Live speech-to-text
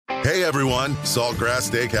Hey everyone, Saltgrass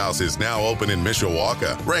Steakhouse is now open in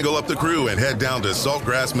Mishawaka. Wrangle up the crew and head down to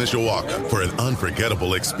Saltgrass Mishawaka for an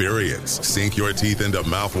unforgettable experience. Sink your teeth into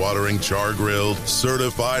mouth-watering char-grilled,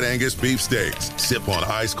 certified Angus beef steaks. Sip on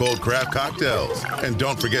ice-cold craft cocktails. And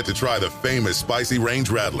don't forget to try the famous spicy range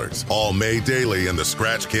rattlers, all made daily in the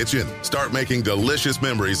Scratch Kitchen. Start making delicious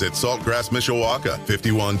memories at Saltgrass Mishawaka,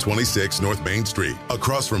 5126 North Main Street,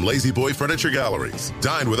 across from Lazy Boy Furniture Galleries.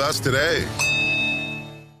 Dine with us today.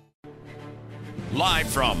 Live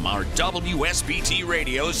from our WSBT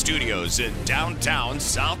radio studios in downtown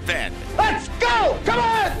South Bend. Let's go! Come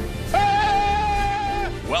on!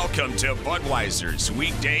 Welcome to Budweiser's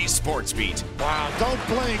Weekday Sportsbeat. Wow, don't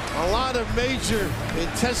blink. A lot of major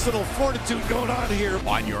intestinal fortitude going on here.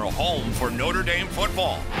 On your home for Notre Dame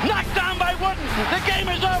football. Knocked down by Wooden. The game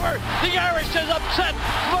is over. The Irish is upset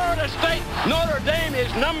Florida State. Notre Dame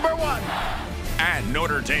is number one. And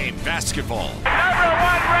Notre Dame basketball. Number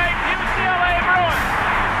one ranked UCLA Bruins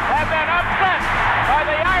have been upset by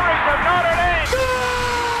the Irish of Notre Dame.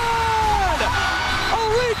 Good!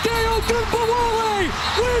 Enrique Ogunbowale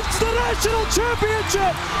wins the national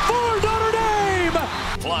championship for Notre Dame.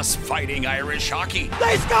 Plus Fighting Irish hockey.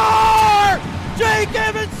 They score! Jake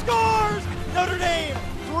Evans scores! Notre Dame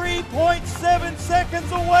 3.7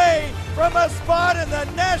 seconds away from a spot in the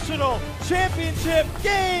national championship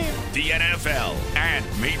game. The NFL and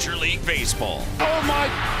Major League Baseball. Oh my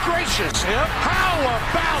gracious, how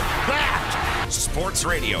about that? Sports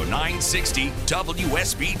Radio 960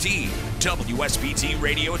 WSBT,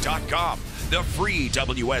 WSBTradio.com, the free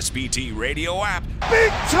WSBT radio app.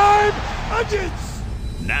 Big time Onions!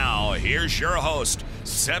 Now, here's your host,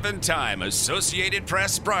 7-time Associated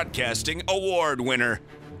Press Broadcasting Award winner,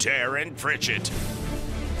 Darren Pritchett.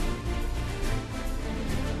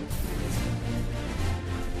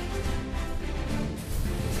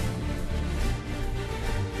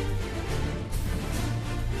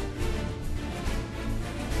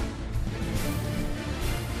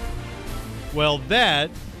 Well,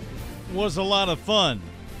 that was a lot of fun.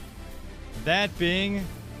 That being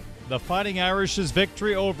the Fighting Irish's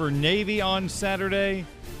victory over Navy on Saturday,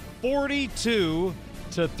 42-3.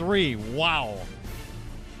 Wow.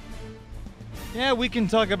 Yeah, we can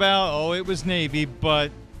talk about, it was Navy,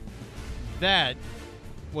 but that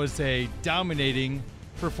was a dominating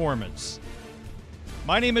performance.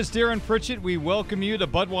 My name is Darren Pritchett. We welcome you to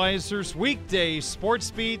Budweiser's Weekday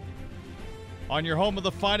Sportsbeat on your home of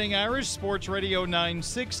the Fighting Irish, Sports Radio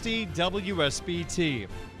 960 WSBT.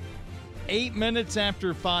 8 minutes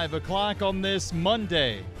after 5 o'clock on this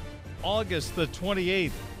Monday, August the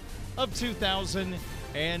 28th of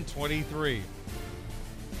 2023.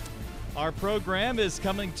 Our program is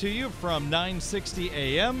coming to you from 960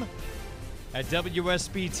 AM at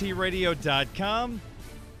WSBTradio.com,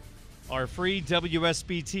 our free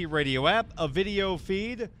WSBT radio app, a video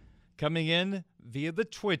feed coming in via the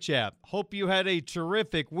Twitch app. Hope you had a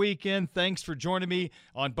terrific weekend. Thanks for joining me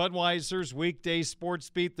on Budweiser's Weekday Sports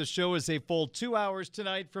Beat. The show is a full 2 hours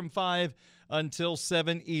tonight from 5 until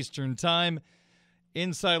 7 Eastern Time.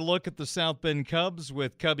 Inside look at the South Bend Cubs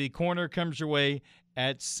with Cubby Corner comes your way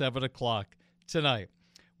at 7 o'clock tonight.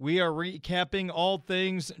 We are recapping all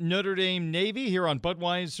things Notre Dame Navy here on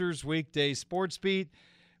Budweiser's Weekday Sports Beat.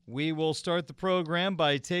 We will start the program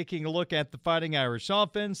by taking a look at the Fighting Irish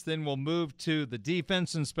offense. Then we'll move to the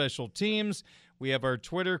defense and special teams. We have our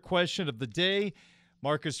Twitter question of the day.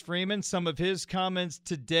 Marcus Freeman, some of his comments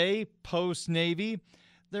today post-Navy.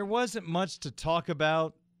 There wasn't much to talk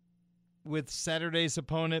about with Saturday's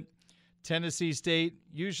opponent, Tennessee State.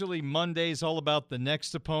 Usually Monday's all about the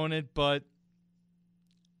next opponent, but,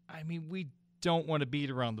 we don't want to beat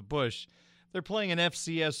around the bush. They're playing an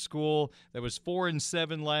FCS school that was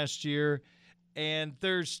 4-7 last year, and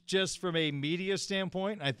there's just from a media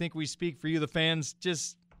standpoint, I think we speak for you, the fans,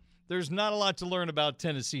 there's not a lot to learn about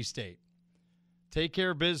Tennessee State. Take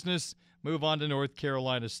care of business, move on to North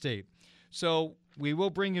Carolina State. So we will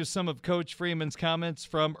bring you some of Coach Freeman's comments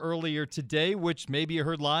from earlier today, which maybe you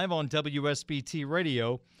heard live on WSBT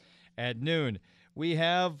Radio at noon. We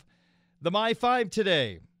have the My 5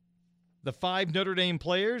 today. The 5 Notre Dame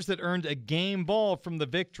players that earned a game ball from the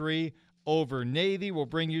victory over Navy. We'll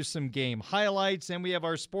bring you some game highlights, and we have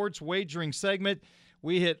our sports wagering segment.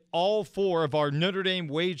 We hit all 4 of our Notre Dame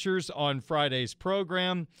wagers on Friday's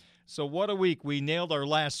program. So what a week. We nailed our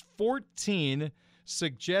last 14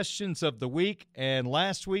 suggestions of the week, and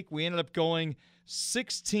last week we ended up going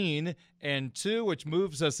 16-2, which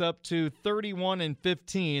moves us up to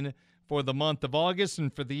 31-15 for the month of August,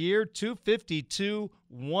 and for the year, 252,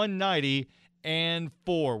 190, and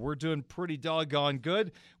 4. We're doing pretty doggone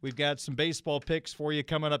good. We've got some baseball picks for you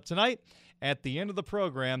coming up tonight, at the end of the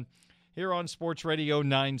program here on Sports Radio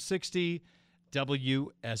 960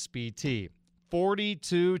 WSBT.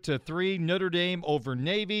 42-3 Notre Dame over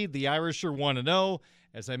Navy. The Irish are 1-0.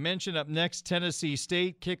 As I mentioned, up next, Tennessee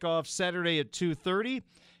State. Kickoff Saturday at 2:30.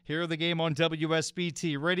 Here are the game on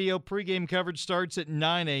WSBT Radio. Pre-game coverage starts at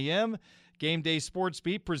 9 a.m. Game Day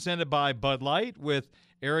Sportsbeat presented by Bud Light with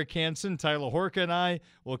Eric Hansen, Tyler Horka, and I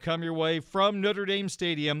will come your way from Notre Dame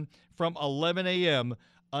Stadium from 11 a.m.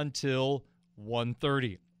 until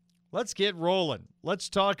 1:30. Let's get rolling. Let's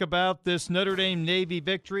talk about this Notre Dame Navy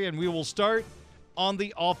victory, and we will start on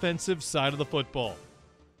the offensive side of the football.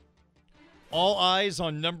 All eyes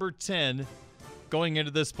on number 10 going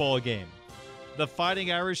into this ball game. The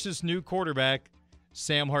Fighting Irish's new quarterback,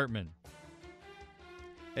 Sam Hartman.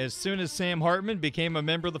 As soon as Sam Hartman became a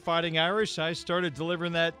member of the Fighting Irish, I started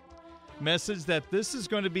delivering that message that this is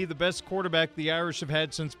going to be the best quarterback the Irish have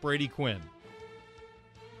had since Brady Quinn.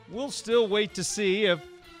 We'll still wait to see if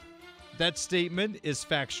that statement is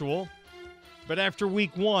factual, but after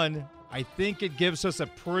week 1, I think it gives us a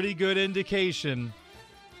pretty good indication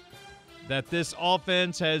that this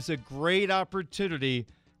offense has a great opportunity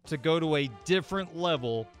to go to a different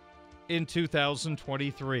level in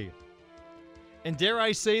 2023. And dare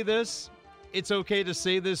I say this, it's okay to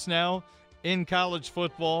say this now in college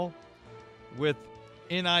football with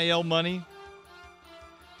NIL money,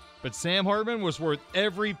 but Sam Hartman was worth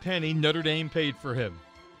every penny Notre Dame paid for him.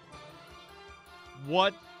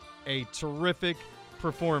 What a terrific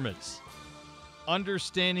performance.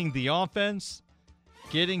 Understanding the offense,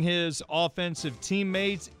 getting his offensive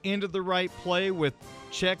teammates into the right play with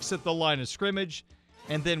checks at the line of scrimmage,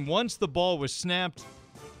 and then once the ball was snapped,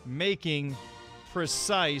 making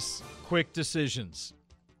precise, quick decisions.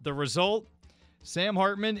 The result? Sam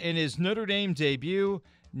Hartman in his Notre Dame debut,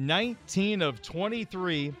 19 of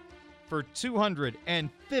 23 for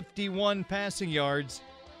 251 passing yards.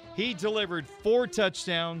 He delivered 4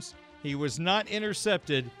 touchdowns. He was not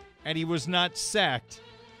intercepted, and he was not sacked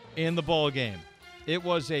in the ball game. It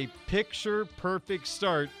was a picture-perfect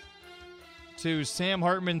start to Sam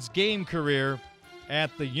Hartman's game career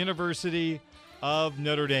at the University of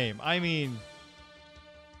Notre Dame. I mean,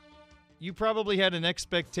 you probably had an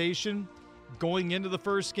expectation going into the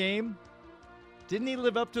first game. Didn't he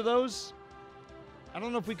live up to those? I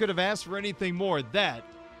don't know if we could have asked for anything more. That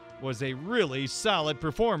was a really solid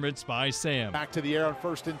performance by Sam. Back to the air on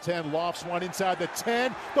 1st and 10. Lofts one inside the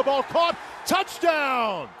 10. The ball caught.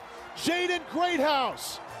 Touchdown! Jaden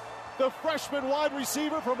Greathouse, the freshman wide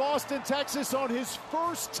receiver from Austin, Texas, on his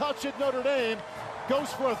first touch at Notre Dame,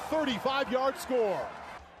 goes for a 35-yard score.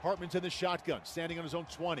 Hartman's in the shotgun, standing on his own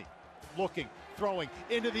 20. Looking, throwing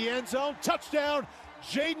into the end zone. Touchdown,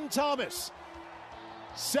 Jaden Thomas.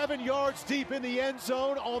 7 yards deep in the end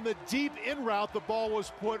zone on the deep in route. The ball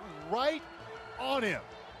was put right on him.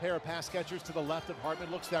 Pair of pass catchers to the left of Hartman,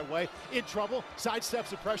 looks that way, in trouble, sidesteps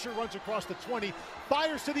the pressure, runs across the 20,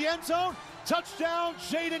 fires to the end zone. Touchdown,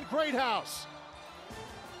 Jaden Greathouse.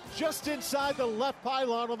 Just inside the left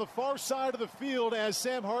pylon on the far side of the field as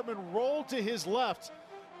Sam Hartman rolled to his left.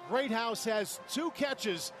 Greathouse has 2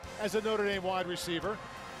 catches as a Notre Dame wide receiver.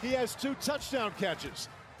 He has 2 touchdown catches.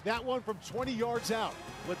 That one from 20 yards out.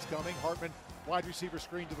 Blitz coming, Hartman, wide receiver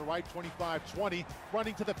screen to the right, 25-20,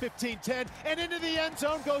 running to the 15-10, and into the end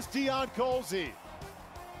zone goes Deion Colsey.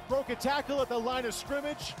 Broke a tackle at the line of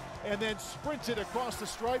scrimmage, and then sprinted across the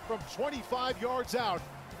stripe from 25 yards out.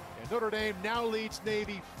 And Notre Dame now leads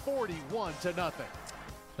Navy 41-0.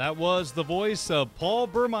 That was the voice of Paul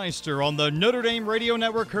Burmeister on the Notre Dame Radio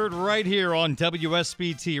Network, heard right here on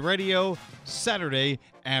WSBT Radio Saturday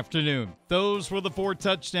afternoon. Those were the 4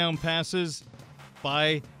 touchdown passes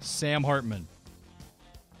by Sam Hartman.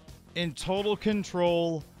 In total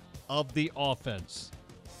control of the offense.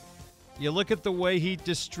 You look at the way he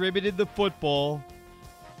distributed the football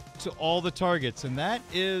to all the targets, and that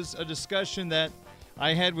is a discussion that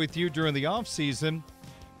I had with you during the offseason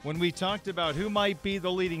when we talked about who might be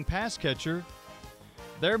the leading pass catcher.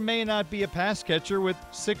 There may not be a pass catcher with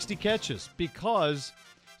 60 catches because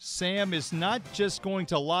Sam is not just going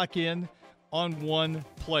to lock in on one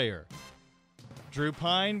player. Drew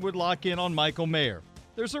Pine would lock in on Michael Mayer.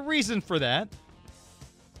 There's a reason for that.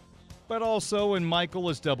 But also, when Michael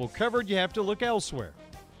is double covered, you have to look elsewhere.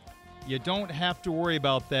 You don't have to worry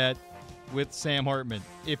about that with Sam Hartman.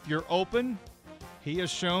 If you're open, he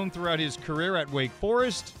has shown throughout his career at Wake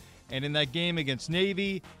Forest and in that game against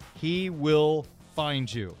Navy, he will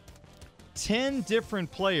find you. 10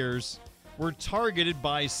 different players were targeted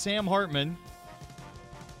by Sam Hartman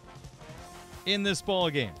in this ball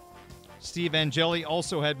game. Steve Angeli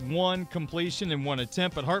also had 1 completion and 1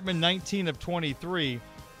 attempt, but Hartman 19 of 23.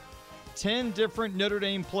 10 different Notre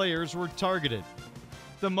Dame players were targeted.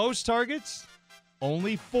 The most targets?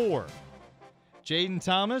 Only 4. Jaden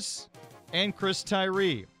Thomas and Chris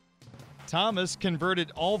Tyree. Thomas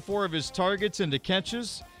converted all 4 of his targets into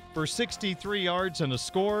catches for 63 yards and a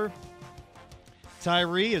score.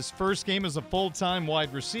 Tyree, his first game as a full-time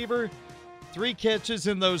wide receiver, 3 catches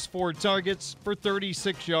in those 4 targets for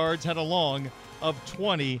 36 yards, had a long of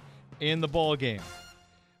 20 in the ball game.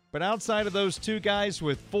 But outside of those 2 guys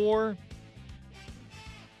with 4,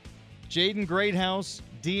 Jaden Greathouse,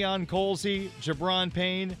 Deion Colsey, Jabron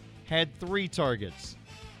Payne had 3 targets.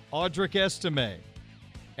 Audric Estime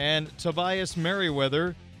and Tobias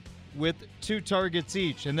Merriweather with 2 targets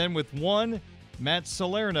each. And then with 1, Matt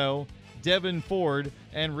Salerno, Devin Ford,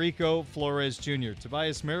 and Rico Flores Jr.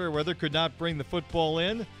 Tobias Merriweather could not bring the football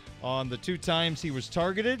in on the 2 times he was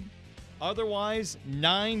targeted. Otherwise,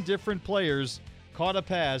 9 different players caught a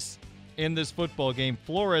pass in this football game.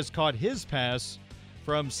 Flores caught his pass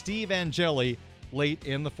from Steve Angeli late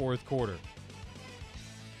in the 4th quarter.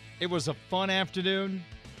 It was a fun afternoon,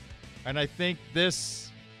 and I think this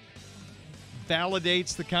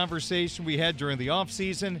validates the conversation we had during the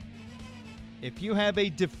offseason. If you have a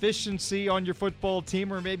deficiency on your football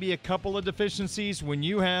team, or maybe a couple of deficiencies, when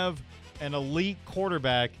you have an elite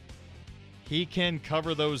quarterback, he can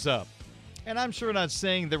cover those up. And I'm sure not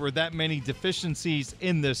saying there were that many deficiencies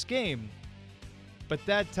in this game, but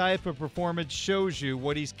that type of performance shows you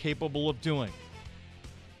what he's capable of doing.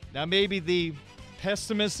 Now, maybe the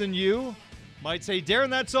pessimist in you might say, Darren,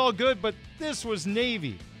 that's all good, but this was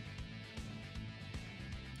Navy.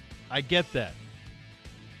 I get that.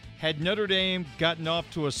 Had Notre Dame gotten off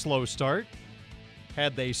to a slow start,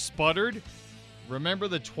 had they sputtered, remember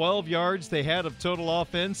the 12 yards they had of total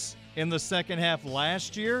offense in the second half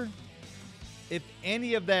last year? If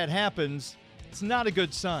any of that happens, it's not a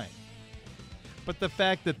good sign. But the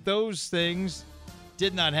fact that those things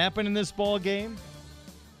did not happen in this ball game,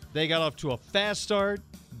 they got off to a fast start,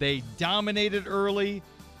 they dominated early.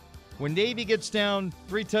 When Navy gets down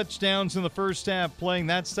 3 touchdowns in the first half playing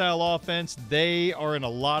that style offense, they are in a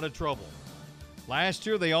lot of trouble. Last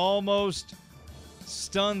year, they almost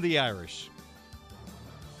stunned the Irish.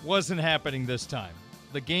 Wasn't happening this time.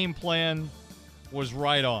 The game plan was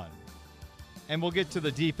right on. And we'll get to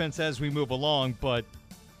the defense as we move along, but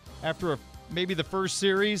after maybe the first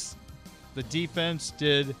series, the defense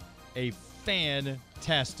did a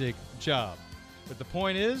fantastic job. But the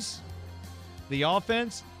point is, the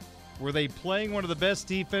offense, were they playing one of the best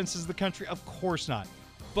defenses in the country? Of course not.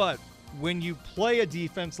 But when you play a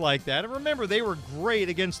defense like that, and remember, they were great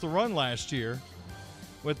against the run last year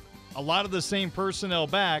with a lot of the same personnel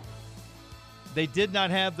back. They did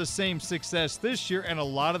not have the same success this year, and a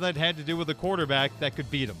lot of that had to do with the quarterback that could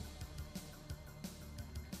beat them.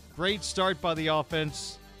 Great start by the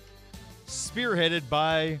offense, spearheaded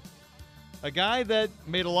by a guy that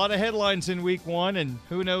made a lot of headlines in week 1, and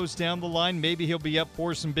who knows, down the line, maybe he'll be up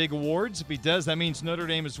for some big awards. If he does, that means Notre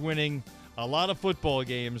Dame is winning a lot of football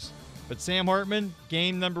games. But Sam Hartman,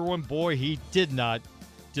 game number 1, boy, he did not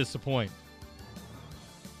disappoint.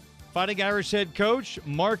 Fighting Irish head coach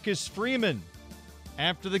Marcus Freeman,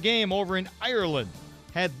 after the game over in Ireland,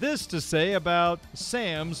 had this to say about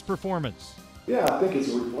Sam's performance. Yeah, I think it's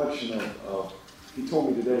a reflection of he told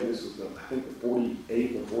me today this was, I think, the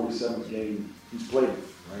 48th or 47th game he's played. Right?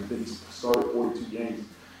 I think he's started 42 games.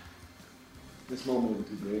 This moment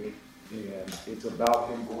isn't too big, and it's about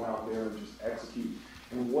him going out there and just execute.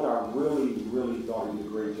 And what I really, really thought he did a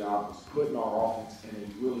great job was putting our offense in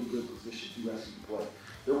a really good position to execute play.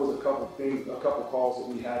 There was a couple calls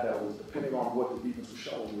that we had that was depending on what the defense was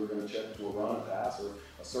showing. We were going to check to a run, a pass, or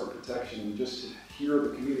a certain protection, and just to hear the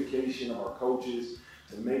communication of our coaches,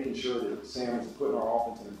 to making sure that Sam was putting our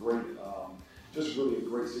offense in a great, just really a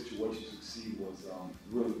great situation to succeed was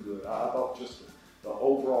really good. I thought just the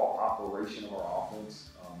overall operation of our offense,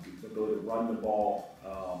 the ability to run the ball,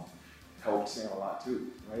 helped Sam a lot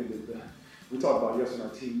too. Right? We talked about yesterday in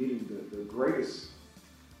our team meeting, the greatest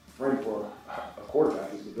friend for a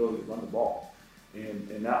quarterback is the ability to run the ball, and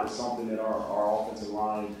that was something that our offensive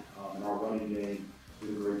line and our running game did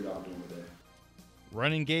a great job doing today.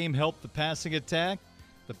 Running game helped the passing attack.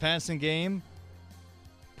 The passing game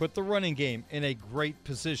put the running game in a great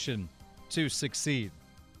position to succeed.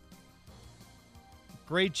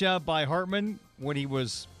 Great job by Hartman when he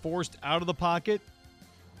was forced out of the pocket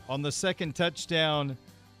on the second touchdown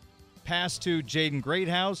pass to Jaden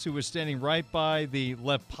Greathouse, who was standing right by the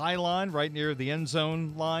left pylon, right near the end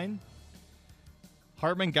zone line.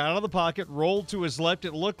 Hartman got out of the pocket, rolled to his left.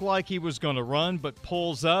 It looked like he was going to run, but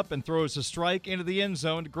pulls up and throws a strike into the end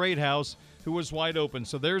zone to Greathouse, who was wide open.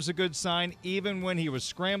 So there's a good sign. Even when he was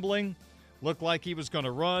scrambling, Looked like he was going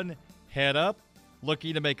to run, head up,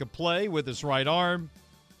 looking to make a play with his right arm.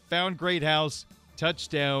 Found Greathouse,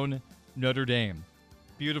 touchdown, Notre Dame.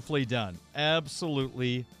 Beautifully done.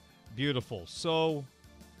 Absolutely beautiful. So,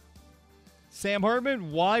 Sam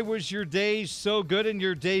Hartman, why was your day so good in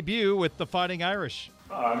your debut with the Fighting Irish?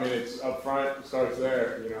 It's up front. It starts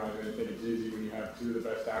there. I think it's easy when you have two of the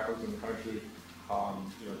best tackles in the country.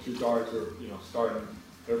 Two guards are, starting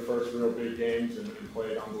their first real big games and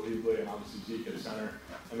played unbelievably, and obviously Zeke at center.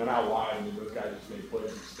 And then out wide, those guys just made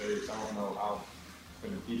plays in space. I don't know how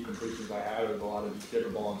many deep completions I had. It was a lot of just getting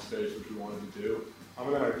the ball in space, which we wanted to do.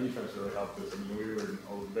 And then our defense really helped us. We were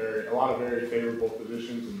in a lot of very favorable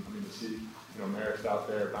positions, and to see Merrick's out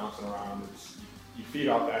there bouncing around, you feed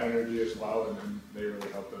off that energy as well, and then they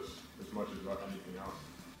really helped us as much as anything else.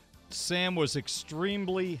 Sam was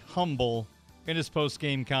extremely humble in his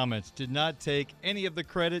post-game comments. Did not take any of the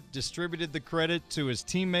credit, distributed the credit to his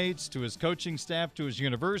teammates, to his coaching staff, to his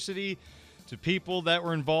university, to people that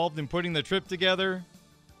were involved in putting the trip together.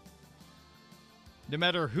 No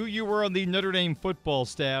matter who you were on the Notre Dame football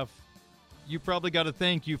staff, you probably got a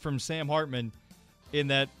thank you from Sam Hartman in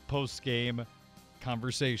that post-game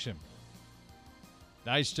conversation.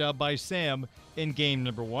 Nice job by Sam in game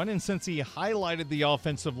number 1. And since he highlighted the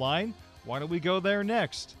offensive line, why don't we go there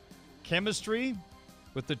next? Chemistry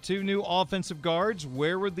with the two new offensive guards.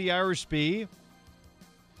 Where would the Irish be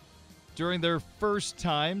during their first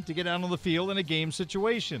time to get out on the field in a game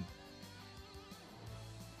situation?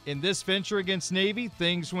 In this venture against Navy,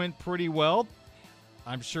 things went pretty well.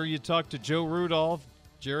 I'm sure you talked to Joe Rudolph,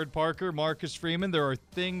 Jared Parker, Marcus Freeman. There are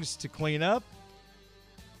things to clean up.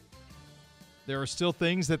 There are still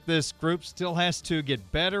things that this group still has to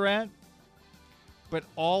get better at. But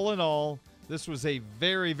all in all, this was a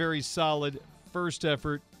very, very solid first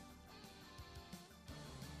effort.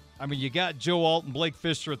 You got Joe Alt and Blake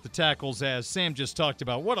Fisher at the tackles, as Sam just talked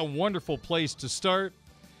about. What a wonderful place to start.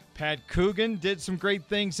 Pat Coogan did some great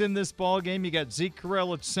things in this ball game. You got Zeke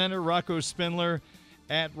Correll at center, Rocco Spindler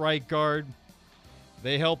at right guard.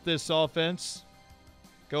 They helped this offense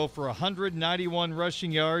go for 191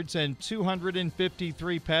 rushing yards and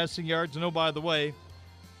 253 passing yards. And oh, by the way,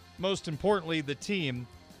 most importantly, the team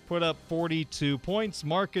put up 42 points.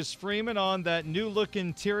 Marcus Freeman on that new-look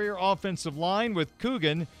interior offensive line with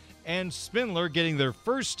Coogan and Spindler getting their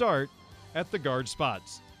first start at the guard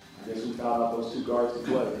spots. I guess we found out those two guards to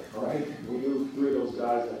play, right? We knew three of those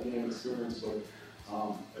guys that gained experience,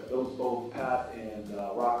 but those both, Pat and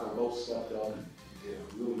Rocco, both stepped up and did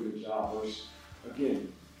a really good job. Which,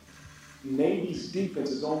 again, Navy's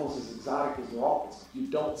defense is almost as exotic as their offense. You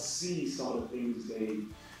don't see some of the things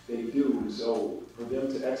they do. So for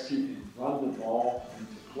them to execute and run the ball and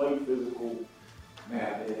to play physical,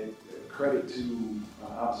 man, credit to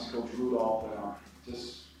obviously Coach Rudolph and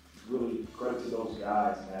just really credit to those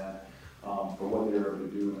guys, man, for what they were able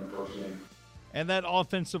to do in their first game. And that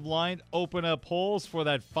offensive line opened up holes for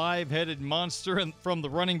that five-headed monster from the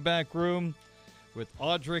running back room with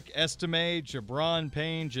Audric Estime, Jabron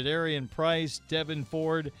Payne, Jadarian Price, Devin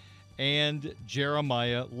Ford, and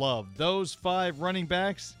Jeremiah Love. Those five running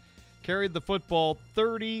backs carried the football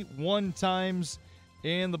 31 times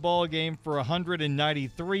in the ball game for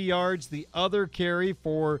 193 yards. The other carry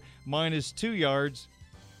for -2 yards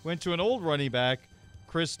went to an old running back,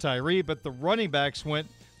 Chris Tyree, but the running backs went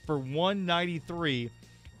for 193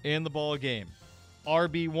 in the ball game.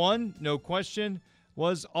 RB1, no question,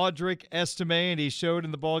 was Audric Estime, and he showed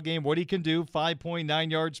in the ball game what he can do. 5.9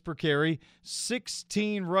 yards per carry,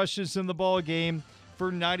 16 rushes in the ball game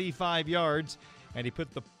for 95 yards, and he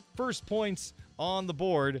put the first points on the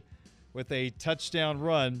board with a touchdown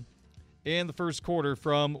run in the first quarter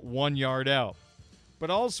from 1 yard out. But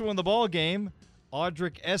also in the ball game,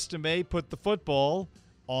 Audric Estime put the football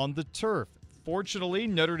on the turf. Fortunately,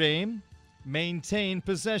 Notre Dame maintained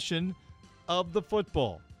possession of the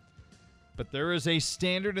football. But there is a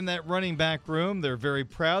standard in that running back room. They're very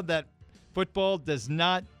proud that football does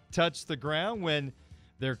not touch the ground when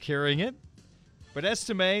they're carrying it. But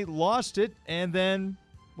Estime lost it and then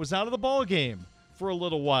was out of the ball game for a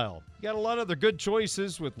little while. You got a lot of other good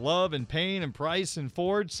choices with Love and Payne and Price and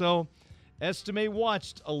Ford, so Estime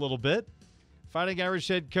watched a little bit. Fighting Irish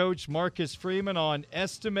head coach Marcus Freeman on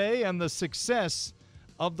Estime and the success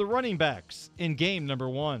of the running backs in game number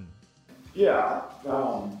 1. Yeah,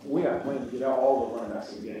 we had planned to get out all the running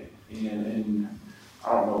backs in the game. And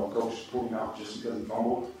I don't know if Coach pulled him out just because he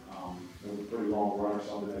fumbled. It was a pretty long run or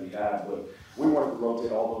something that he had. But we wanted to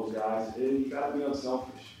rotate all those guys. And you got to be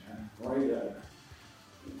unselfish, man, right?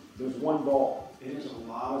 There's one ball, and there's a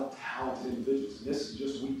lot of talented individuals. And this is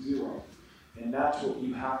just week 0. And that's what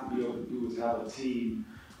you have to be able to do, is have a team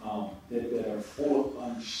that are full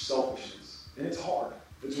of unselfishness. And it's hard.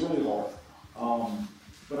 It's really hard.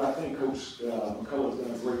 But I think Coach McCullough's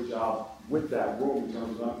done a great job with that room in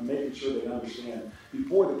terms of making sure they understand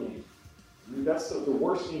before the game. I mean, that's the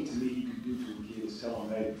worst thing to me you can do to a kid is tell them,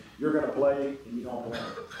 hey, you're going to play and you don't play.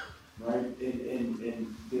 Right?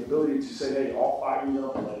 And the ability to say, hey, all 5 of you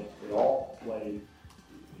are going to play. They all play.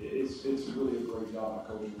 It's really a great job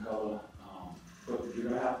by Coach McCullough. But you're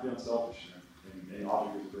going to have to be unselfish. And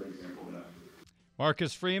Audrey is a great example of that.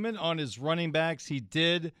 Marcus Freeman on his running backs. He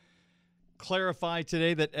did clarify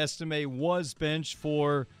today that Estime was benched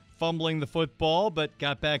for fumbling the football, but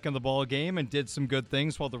got back in the ball game and did some good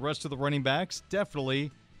things, while the rest of the running backs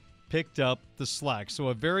definitely picked up the slack. So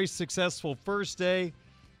a very successful first day.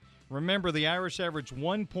 Remember, the Irish averaged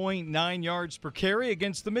 1.9 yards per carry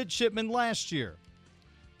against the midshipmen last year.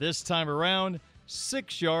 This time around,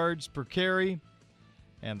 6 yards per carry.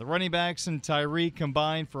 And the running backs and Tyree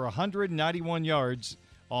combined for 191 yards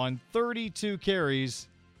on 32 carries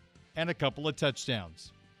and a couple of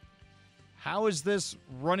touchdowns. How is this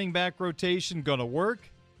running back rotation going to work?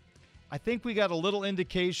 I think we got a little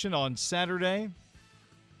indication on Saturday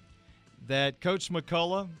that Coach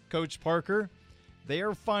McCullough, Coach Parker, they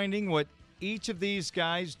are finding what each of these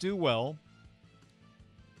guys do well,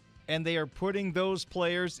 and they are putting those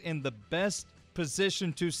players in the best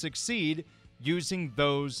position to succeed using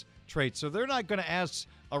those traits. So they're not going to ask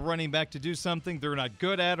a running back to do something they're not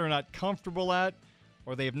good at or not comfortable at,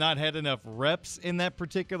 or they have not had enough reps in that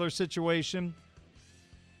particular situation.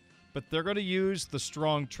 But they're going to use the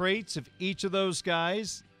strong traits of each of those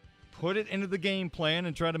guys, put it into the game plan,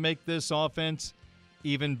 and try to make this offense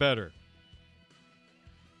even better.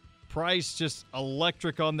 Price just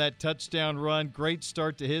electric on that touchdown run. Great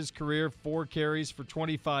start to his career, 4 carries for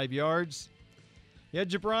 25 yards. Yeah,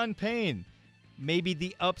 Jabron Payne, maybe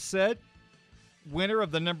the upset winner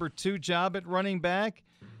of the number 2 job at running back.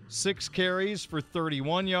 6 carries for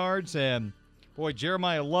 31 yards. And, boy,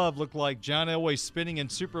 Jeremiah Love looked like John Elway spinning in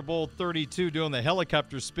Super Bowl 32, doing the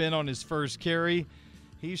helicopter spin on his first carry.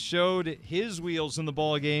 He showed his wheels in the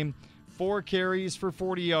ball game. 4 carries for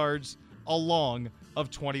 40 yards, a long of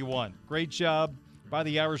 21. Great job by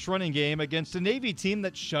the Irish running game against a Navy team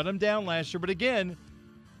that shut him down last year. But again,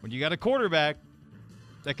 when you got a quarterback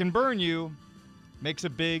that can burn you, makes a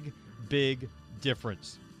big, big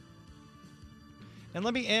difference. And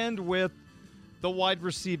let me end with the wide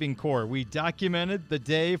receiving core. We documented the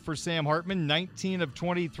day for Sam Hartman, 19 of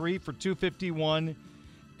 23 for 251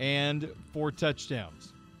 and 4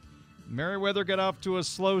 touchdowns. Merriweather got off to a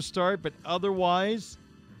slow start, but otherwise,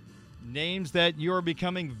 names that you're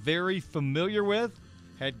becoming very familiar with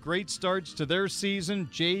had great starts to their season.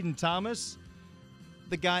 Jaden Thomas,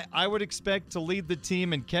 the guy I would expect to lead the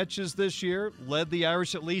team in catches this year, led the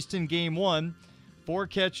Irish at least in game 1. 4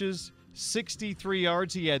 catches, 63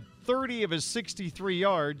 yards. He had 30 of his 63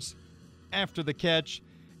 yards after the catch,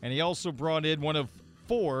 and he also brought in one of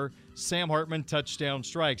 4 Sam Hartman touchdown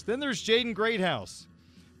strikes. Then there's Jaden Greathouse,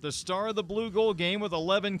 the star of the Blue Gold game with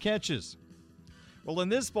 11 catches. Well, in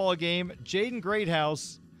this ball game, Jaden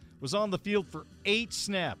Greathouse was on the field for 8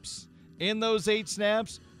 snaps. In those 8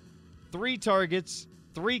 snaps, 3 targets,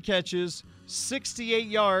 3 catches, 68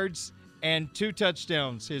 yards, and 2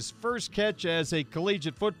 touchdowns. His first catch as a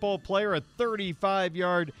collegiate football player, a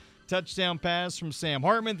 35-yard touchdown pass from Sam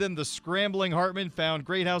Hartman. Then the scrambling Hartman found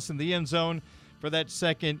Greathouse in the end zone for that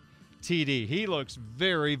second TD. He looks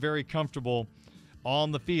very, very comfortable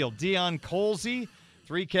on the field. Deion Colsey,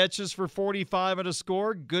 3 catches for 45 and a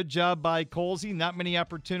score. Good job by Colsey. Not many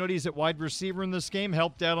opportunities at wide receiver in this game.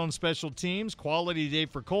 Helped out on special teams. Quality day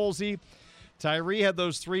for Colsey. Tyree had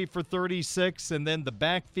those 3 for 36, and then the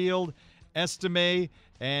backfield, Estime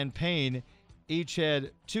and Payne each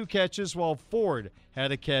had 2 catches, while Ford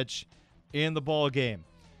had a catch in the ball game.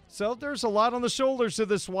 So there's a lot on the shoulders of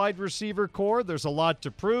this wide receiver core. There's a lot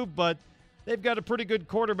to prove, but they've got a pretty good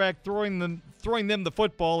quarterback throwing them the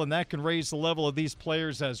football, and that can raise the level of these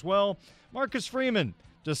players as well. Marcus Freeman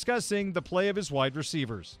discussing the play of his wide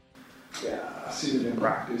receivers. Yeah, I see it in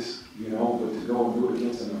practice, but to go and do it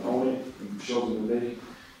against an opponent and show them that they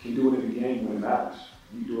can do it in the game when it matters.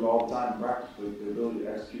 You do it all the time in practice, but the ability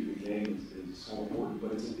to execute the game is so important.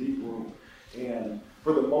 But it's a deep room, and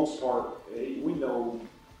for the most part, we know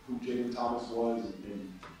who Jaden Thomas was,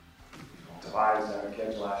 and Tobias had a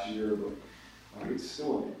catch last year, but it's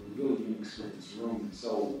still a really inexperienced room. And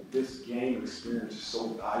so this game experience is so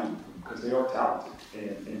valuable because they are talented,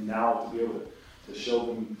 and now to be able to show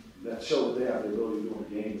them that they have the ability to do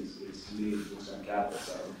in the game is to me what's going to capitalize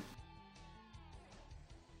on them.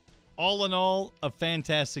 All in all, a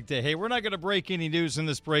fantastic day. Hey, we're not going to break any news in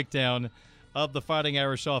this breakdown, of the Fighting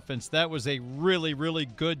Irish offense. That was a really, really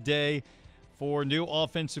good day for new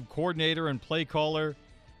offensive coordinator and play caller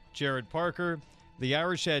Jared Parker. The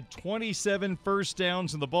Irish had 27 first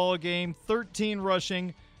downs in the ball game, 13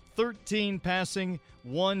 rushing, 13 passing,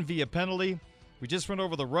 1 via penalty. We just went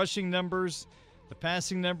over the rushing numbers, the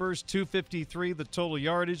passing numbers, 253, the total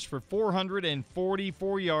yardage for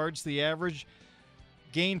 444 yards. The average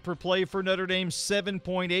gain per play for Notre Dame,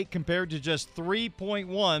 7.8 compared to just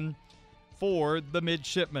 3.1 for the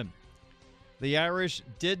midshipmen. The Irish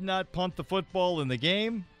did not punt the football in the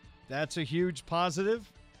game. That's a huge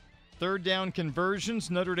positive. Third down conversions,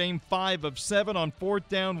 Notre Dame 5 of 7 on fourth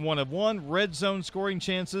down, 1 of 1. Red zone scoring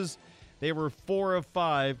chances, they were 4 of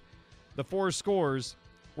 5. The 4 scores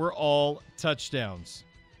were all touchdowns.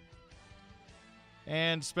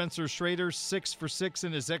 And Spencer Schrader, 6 for 6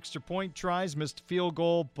 in his extra point tries, missed a field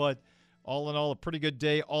goal, but all in all, a pretty good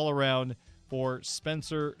day all around for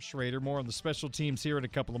Spencer Schrader. More on the special teams here in a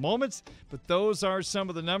couple of moments, but those are some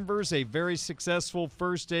of the numbers. A very successful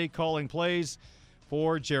first day calling plays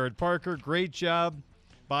for Jared Parker. Great job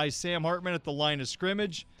by Sam Hartman at the line of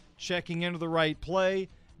scrimmage, checking into the right play,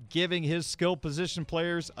 giving his skill position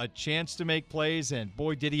players a chance to make plays, and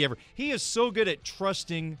boy, did he ever. He is so good at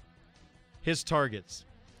trusting his targets.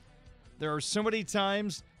 There are so many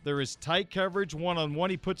times there is tight coverage, one-on-one.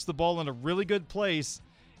 He puts the ball in a really good place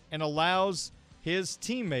and allows his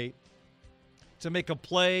teammate to make a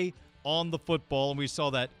play on the football, and we saw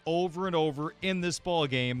that over and over in this ball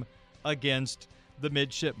game against the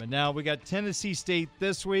midshipmen. Now, we got Tennessee State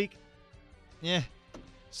this week.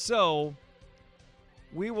 So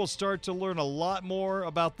we will start to learn a lot more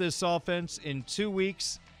about this offense in 2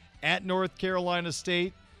 weeks at North Carolina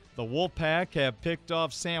State. The Wolfpack have picked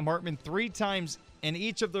off Sam Hartman 3 times in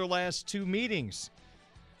each of their last 2 meetings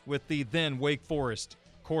with the then Wake Forest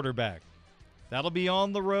quarterback. That'll be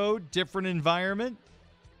on the road, different environment.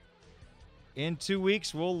 In 2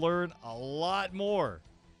 weeks, we'll learn a lot more.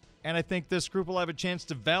 And I think this group will have a chance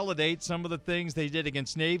to validate some of the things they did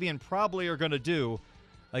against Navy and probably are going to do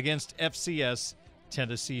against FCS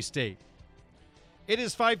Tennessee State. It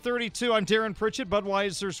is 5:32. I'm Darren Pritchett,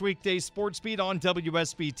 Budweiser's Weekday Sportsbeat on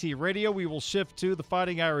WSBT Radio. We will shift to the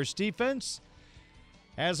Fighting Irish defense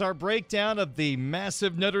as our breakdown of the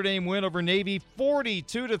massive Notre Dame win over Navy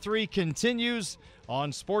 42-3 continues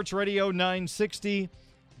on Sports Radio 960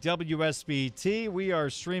 WSBT. We are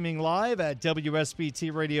streaming live at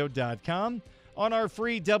WSBTradio.com, on our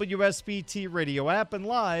free WSBT Radio app, and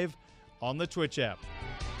live on the Twitch app.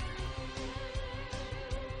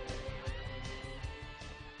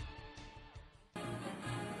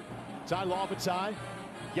 Ty Lavatai,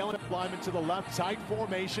 yelling at lineman to the left, tight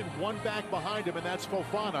formation, 1 back behind him, and that's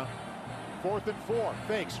Fofana. 4th and 4,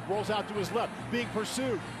 fakes, rolls out to his left, being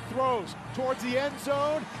pursued, throws towards the end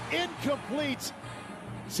zone, incomplete.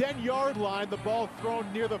 10-yard line, the ball thrown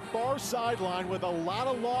near the far sideline with a lot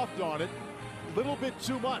of loft on it. A little bit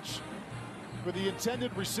too much for the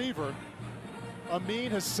intended receiver,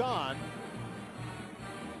 Amin Hassan.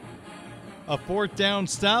 A 4th down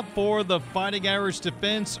stop for the Fighting Irish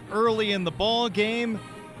defense early in the ball game.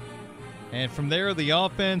 And from there, the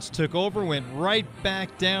offense took over, went right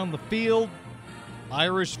back down the field.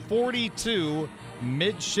 Irish 42,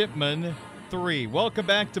 midshipmen 3. Welcome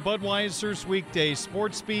back to Budweiser's Weekday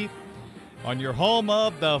Sports Beat on your home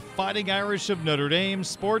of the Fighting Irish of Notre Dame,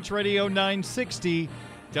 Sports Radio 960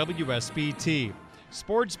 WSBT.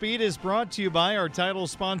 Sports Beat is brought to you by our title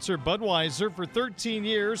sponsor, Budweiser. For 13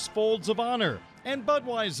 years, Folds of Honor and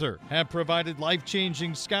Budweiser have provided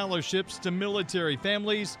life-changing scholarships to military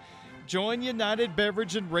families. Join United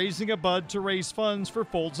Beverage in raising a bud to raise funds for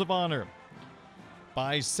Folds of Honor.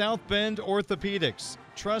 By South Bend Orthopedics,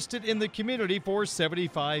 trusted in the community for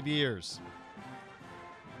 75 years.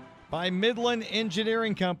 By Midland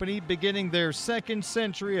Engineering Company, beginning their 2nd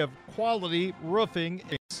century of quality roofing.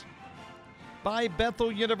 By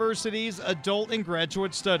Bethel University's Adult and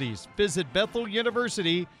Graduate Studies. Visit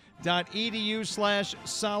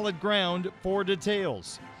betheluniversity.edu/solid ground for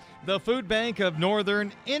details. The Food Bank of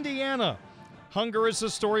Northern Indiana. Hunger is a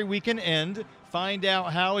story we can end. Find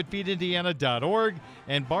out how at feedindiana.org.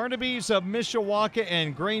 And Barnaby's of Mishawaka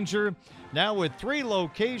and Granger, now with 3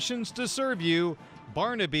 locations to serve you.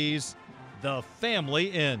 Barnaby's, the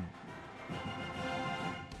Family Inn.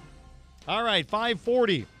 All right,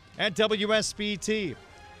 5:40 at WSBT.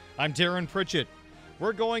 I'm Darren Pritchett.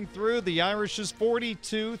 We're going through the Irish's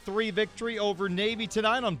 42-3 victory over Navy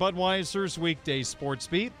tonight on Budweiser's Weekday Sports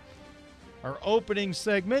Beat. Our opening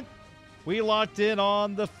segment, we locked in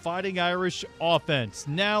on the Fighting Irish offense.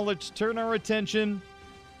 Now let's turn our attention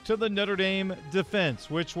to the Notre Dame defense,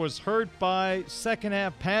 which was hurt by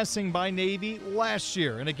second-half passing by Navy last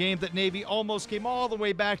year in a game that Navy almost came all the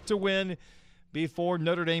way back to win before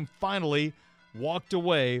Notre Dame finally walked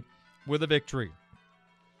away with a victory.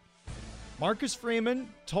 Marcus Freeman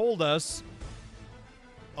told us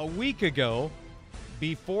a week ago,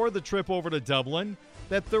 before the trip over to Dublin,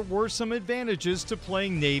 that there were some advantages to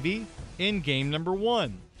playing Navy in game number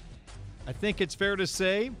 1. I think it's fair to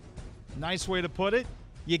say, nice way to put it,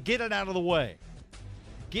 you get it out of the way.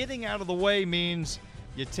 Getting out of the way means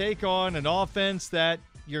you take on an offense that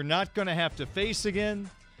you're not going to have to face again,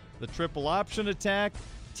 the triple option attack,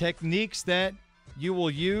 techniques that you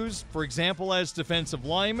will use, for example, as defensive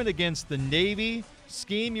linemen against the Navy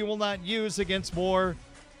scheme you will not use against more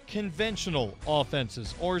conventional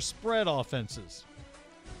offenses or spread offenses.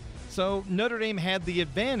 So Notre Dame had the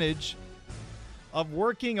advantage of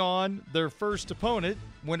working on their first opponent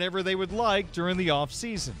whenever they would like during the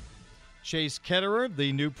offseason. Chase Ketterer,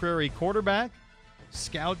 the New Prairie quarterback,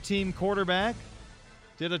 scout team quarterback,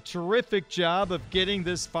 did a terrific job of getting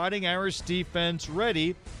this Fighting Irish defense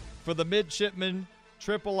ready for the midshipman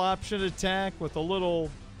triple option attack with a little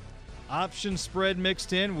option spread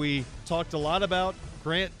mixed in. We talked a lot about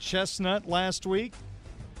Grant Chestnut last week,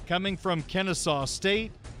 coming from Kennesaw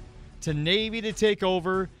State to Navy to take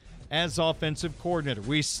over as offensive coordinator.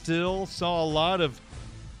 We still saw a lot of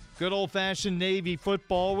good old-fashioned Navy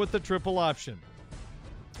football with the triple option.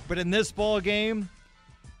 But in this ball game,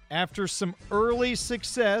 after some early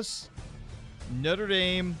success, Notre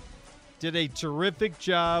Dame did a terrific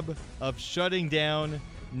job of shutting down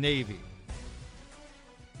Navy.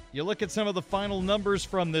 You look at some of the final numbers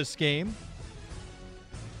from this game.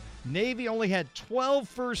 Navy only had 12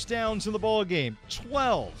 first downs in the ball game.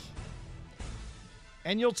 12.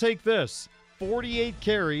 And you'll take this, 48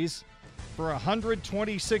 carries for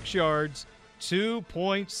 126 yards,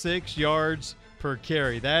 2.6 yards per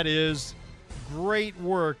carry. That is great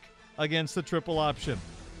work against the triple option.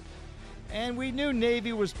 And we knew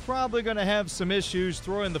Navy was probably going to have some issues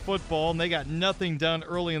throwing the football, and they got nothing done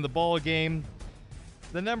early in the ball game.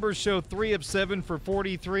 The numbers show 3 of 7 for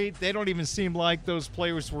 43. They don't even seem like those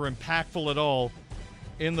players were impactful at all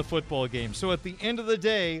in the football game. So at the end of the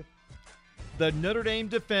day, the Notre Dame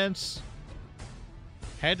defense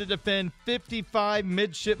had to defend 55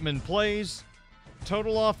 midshipman plays.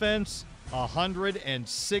 Total offense,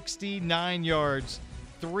 169 yards,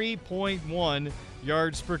 3.1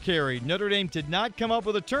 yards per carry. Notre Dame did not come up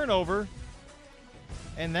with a turnover,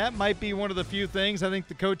 and that might be one of the few things I think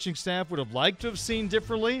the coaching staff would have liked to have seen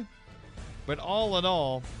differently. But all in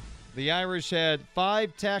all, the Irish had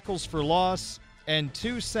 5 tackles for loss and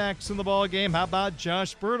 2 sacks in the ball game. How about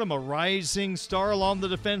Josh Burnham, a rising star along the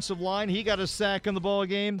defensive line? He got a sack in the ball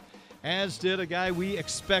game, as did a guy we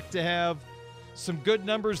expect to have some good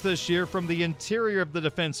numbers this year from the interior of the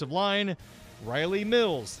defensive line, Riley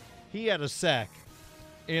Mills. He had a sack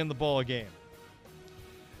in the ball game.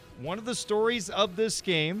 One of the stories of this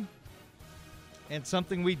game, and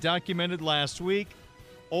something we documented last week,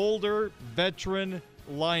 older veteran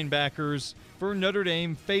linebackers for Notre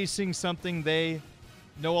Dame facing something they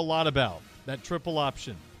know a lot about, that triple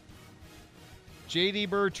option. J.D.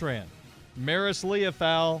 Bertrand, Maris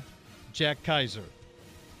Leofau, Jack Kaiser.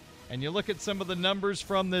 And you look at some of the numbers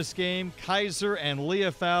from this game, Kaiser and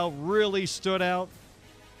Leofau really stood out,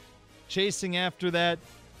 chasing after that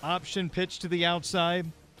option pitch to the outside.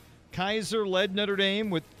 Kaiser led Notre Dame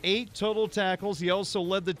with 8 total tackles. He also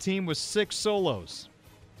led the team with 6 solos.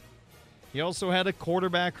 He also had a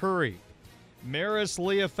quarterback hurry. Maris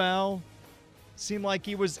Leofau seemed like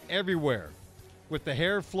he was everywhere, with the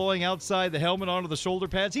hair flowing outside the helmet onto the shoulder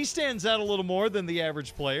pads. He stands out a little more than the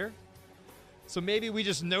average player. So maybe we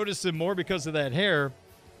just notice him more because of that hair.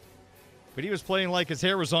 But he was playing like his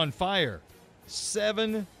hair was on fire.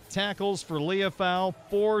 7 tackles for Leofau,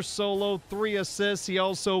 4 solo, 3 assists. He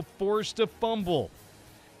also forced a fumble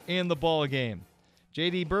in the ball game.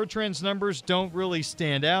 J.D. Bertrand's numbers don't really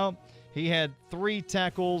stand out. He had 3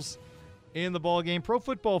 tackles in the ball game. Pro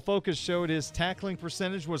Football Focus showed his tackling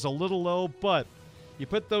percentage was a little low, but you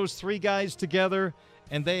put those 3 guys together,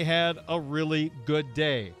 and they had a really good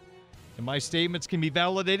day. And my statements can be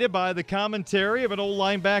validated by the commentary of an old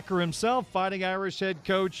linebacker himself, Fighting Irish head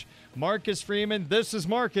coach Marcus Freeman. This is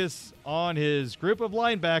Marcus on his group of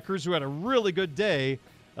linebackers who had a really good day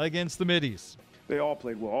against the Middies. They all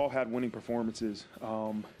played well, all had winning performances.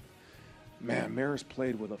 Maris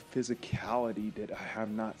played with a physicality that I have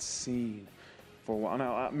not seen for a while.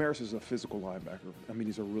 Now, Maris is a physical linebacker. I mean,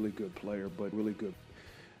 he's a really good player, but really good.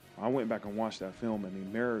 I went back and watched that film. I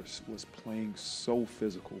mean, Maris was playing so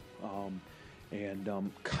physical.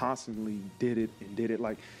 and constantly did it.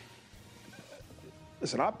 Like,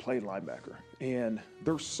 listen, I played linebacker, and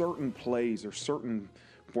there's certain plays, there's certain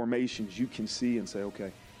formations you can see and say,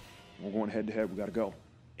 okay, we're going head to head, we got to go.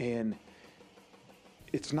 And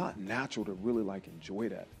it's not natural to really like enjoy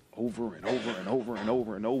that over and over and over and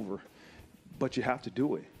over and over, but you have to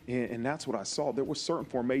do it. And that's what I saw. There were certain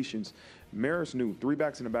formations. Maris knew 3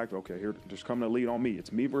 backs in the back. Okay, here, just coming to lead on me.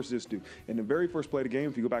 It's me versus this dude. And the very first play of the game,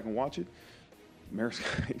 if you go back and watch it, Maris,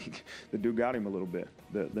 the dude got him a little bit,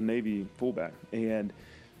 the Navy fullback. And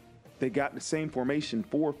they got the same formation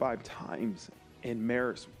 4 or 5 times, and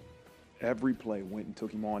Maris, every play, went and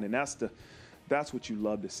took him on. And that's what you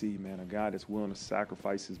love to see, man, a guy that's willing to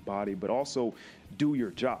sacrifice his body, but also do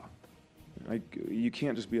your job. Like, you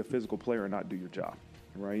can't just be a physical player and not do your job,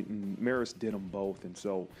 right? And Maris did them both, and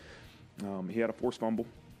so he had a forced fumble.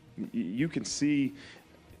 You can see,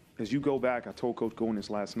 as you go back, I told Coach Golden this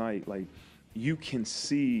last night, like, you can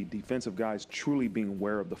see defensive guys truly being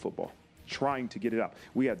aware of the football, trying to get it out.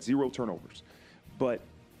 We had 0 turnovers, but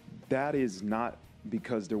that is not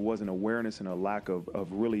because there wasn't awareness and a lack of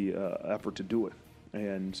really effort to do it.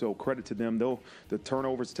 And so credit to them. The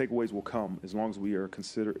turnovers, takeaways will come as long as we are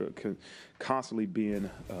constantly being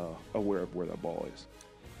aware of where that ball is.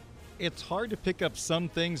 It's hard to pick up some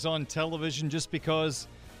things on television just because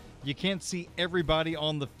you can't see everybody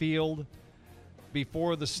on the field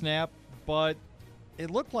before the snap, but it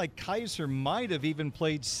looked like Kaiser might have even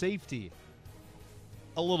played safety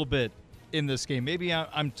a little bit in this game. Maybe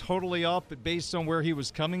I'm totally off, but based on where he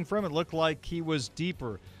was coming from, it looked like he was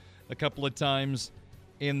deeper a couple of times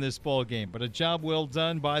in this ball game. But a job well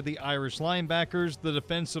done by the Irish linebackers. The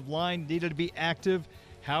defensive line needed to be active.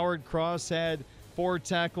 Howard Cross had 4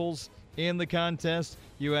 tackles in the contest.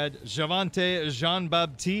 You had Javante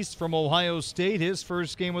Jean-Baptiste from Ohio State, his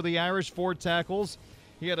first game with the Irish, 4 tackles.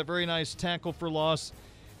 He had a very nice tackle for loss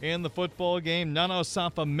in the football game. Nana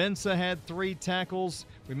Safa-Mensah had 3 tackles.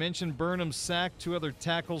 We mentioned Burnham's sack, 2 other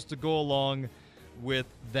tackles to go along with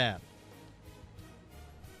that.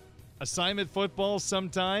 Assignment football,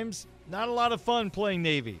 sometimes not a lot of fun playing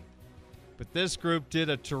Navy. But this group did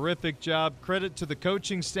a terrific job. Credit to the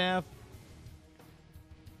coaching staff.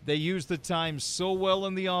 They used the time so well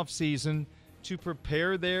in the offseason to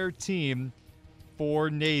prepare their team for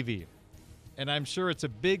Navy. And I'm sure it's a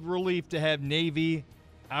big relief to have Navy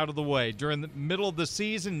out of the way. During the middle of the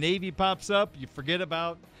season, Navy pops up. You forget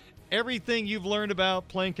about everything you've learned about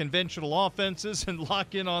playing conventional offenses and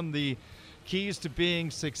lock in on the keys to being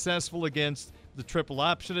successful against the triple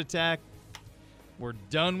option attack. We're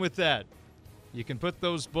done with that. You can put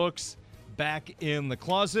those books back in the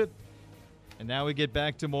closet. And now we get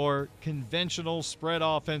back to more conventional spread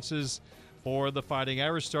offenses for the Fighting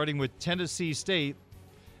Irish, starting with Tennessee State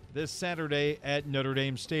this Saturday at Notre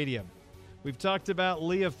Dame Stadium. We've talked about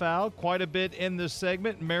Leah Fowl quite a bit in this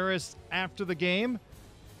segment. Maris after the game.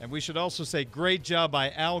 And we should also say great job by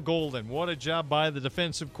Al Golden. What a job by the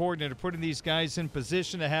defensive coordinator putting these guys in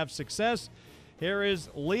position to have success. Here is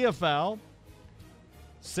Leah Fowl.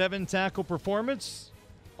 7 tackle performance,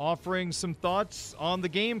 offering some thoughts on the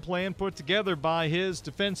game plan put together by his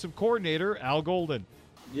defensive coordinator, Al Golden.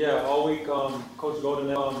 Yeah, all week, Coach Golden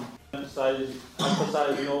emphasized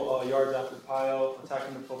yards after pile,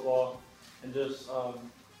 attacking the football, and just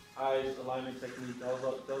eyes, alignment technique. That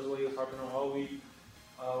was what he was harping on all week.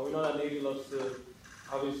 We know that Navy loves to,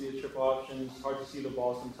 obviously, a triple option. It's hard to see the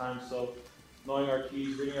ball sometimes, so knowing our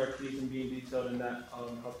keys, reading our keys, and being detailed in that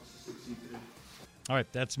helps us to succeed today. All right,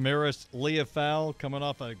 that's Maris Leah Fowl coming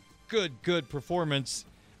off a good performance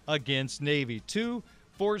against Navy. 2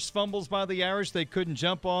 forced fumbles by the Irish. They couldn't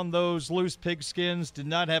jump on those loose pigskins, did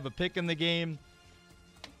not have a pick in the game.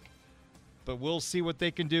 But we'll see what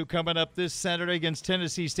they can do coming up this Saturday against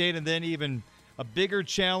Tennessee State, and then even a bigger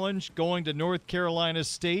challenge going to North Carolina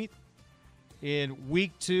State in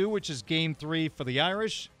week 2, which is game 3 for the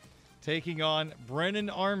Irish, taking on Brennan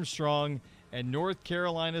Armstrong and North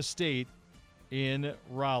Carolina State in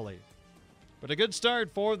Raleigh. But a good start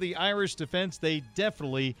for the Irish defense. They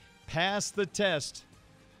definitely passed the test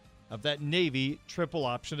of that Navy triple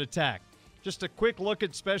option attack. Just a quick look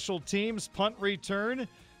at special teams. Punt return.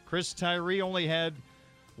 Chris Tyree only had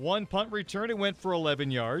 1 punt return. It went for 11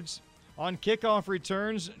 yards. On kickoff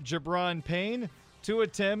returns, Jabron Payne, 2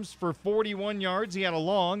 attempts for 41 yards. He had a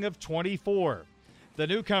long of 24. The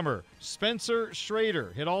newcomer, Spencer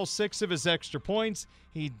Schrader, hit all 6 of his extra points.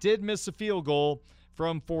 He did miss a field goal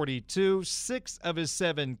from 42. 6 of his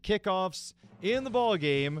 7 kickoffs in the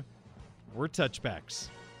ballgame were touchbacks.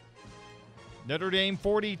 Notre Dame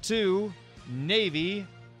 42, Navy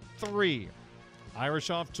 3. Irish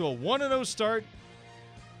off to a 1-0 start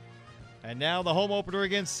And now the home opener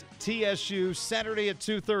against TSU Saturday at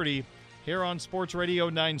 2:30 here on Sports Radio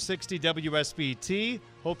 960 WSBT.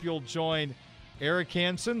 Hope you'll join Eric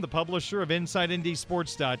Hansen, the publisher of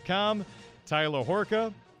InsideNDSports.com, Tyler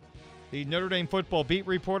Horka, the Notre Dame football beat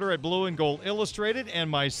reporter at Blue and Gold Illustrated, and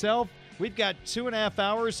myself. We've got 2.5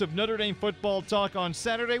 hours of Notre Dame football talk on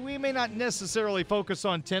Saturday. We may not necessarily focus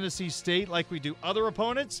on Tennessee State like we do other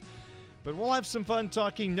opponents, but we'll have some fun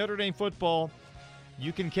talking Notre Dame football.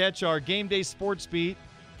 You can catch our Game Day Sports Beat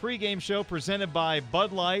pregame show presented by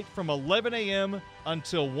Bud Light from 11 a.m.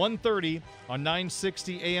 until 1:30 on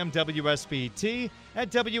 960 AM WSBT at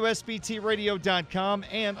WSBTradio.com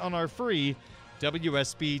and on our free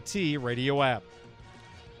WSBT radio app.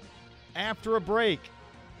 After a break,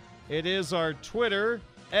 it is our Twitter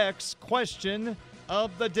X question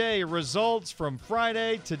of the day. Results from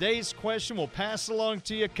Friday. Today's question will pass along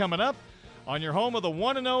to you coming up on your home of the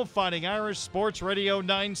 1-0 Fighting Irish, Sports Radio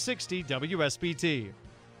 960 WSBT.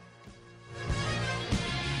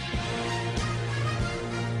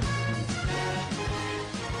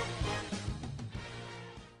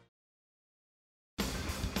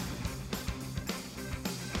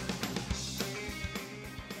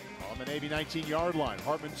 Navy 19-yard line.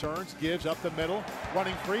 Hartman turns, gives up the middle,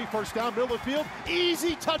 running free, first down, middle of the field.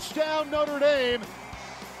 Easy touchdown, Notre Dame.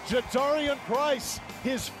 Jadarian Price,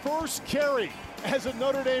 his first carry as a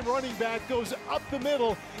Notre Dame running back, goes up the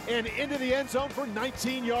middle and into the end zone for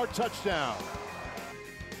 19-yard touchdown.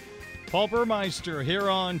 Paul Burmeister here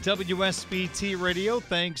on WSBT Radio,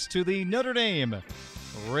 thanks to the Notre Dame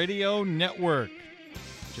Radio Network.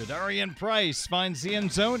 Jadarian Price finds the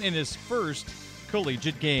end zone in his first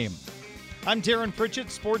collegiate game. I'm Darren Pritchett.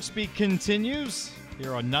 Sportsbeat continues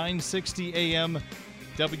here on 960 AM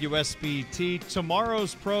WSBT.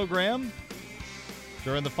 Tomorrow's program,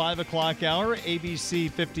 during the 5 o'clock hour, ABC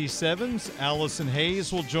 57's Allison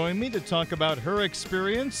Hayes will join me to talk about her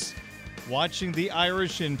experience watching the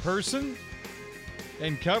Irish in person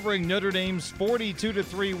and covering Notre Dame's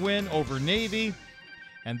 42-3 win over Navy.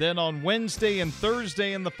 And then on Wednesday and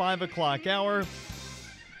Thursday in the 5 o'clock hour,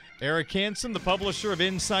 Eric Hansen, the publisher of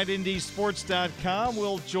InsideNDSports.com,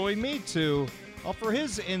 will join me to offer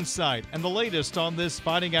his insight and the latest on this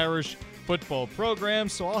Fighting Irish football program.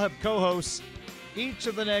 So I'll have co-hosts each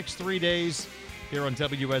of the next 3 days here on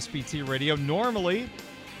WSBT Radio. Normally,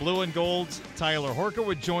 Blue and Gold's Tyler Horka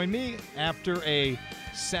would join me after a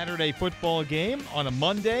Saturday football game on a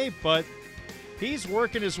Monday, but he's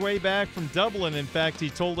working his way back from Dublin. In fact,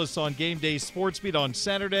 he told us on Game Day Sportsbeat on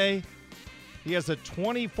Saturday he has a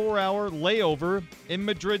 24-hour layover in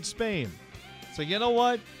Madrid, Spain. So you know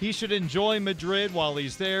what? He should enjoy Madrid while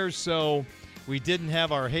he's there. So we didn't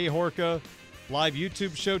have our Hey Horka live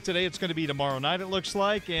YouTube show today. It's going to be tomorrow night, it looks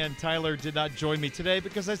like. And Tyler did not join me today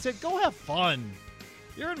because I said, go have fun.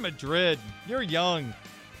 You're in Madrid. You're young.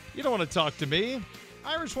 You don't want to talk to me.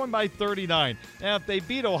 Irish won by 39. Now, if they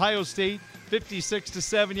beat Ohio State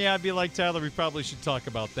 56-7, yeah, I'd be like, Tyler, we probably should talk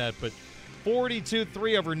about that. But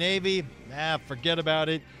 42-3 over Navy, forget about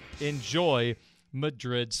it. Enjoy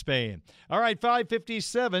Madrid, Spain. All right,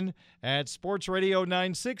 5:57 at Sports Radio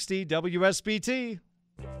 960 WSBT.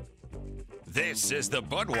 This is the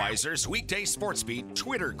Budweiser's Weekday Sports Beat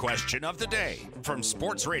Twitter question of the day from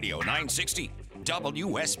Sports Radio 960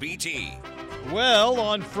 WSBT. Well,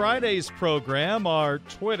 on Friday's program, our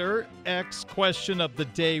Twitter X question of the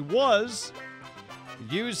day was,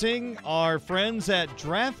 using our friends at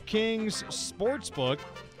DraftKings Sportsbook,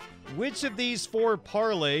 which of these 4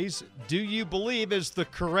 parlays do you believe is the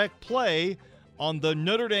correct play on the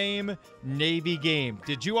Notre Dame Navy game?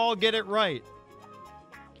 Did you all get it right?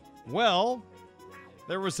 Well,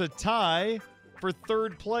 there was a tie for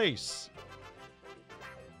third place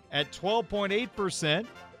at 12.8%.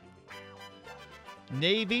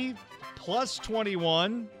 Navy plus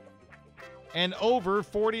 21 and over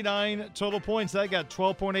 49 total points. That got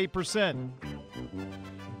 12.8%.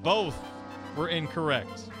 Both were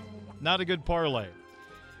incorrect. Not a good parlay.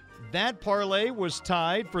 That parlay was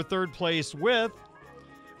tied for third place with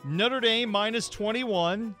Notre Dame minus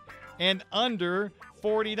 21 and under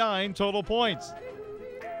 49 total points.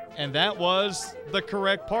 And that was the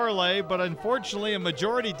correct parlay, but unfortunately a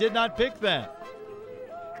majority did not pick that.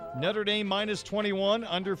 Notre Dame minus 21,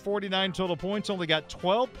 under 49 total points, only got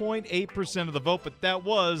 12.8% of the vote, but that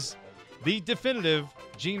was the definitive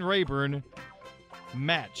Gene Rayburn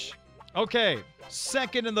match. Okay,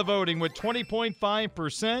 second in the voting with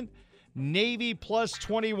 20.5%, Navy plus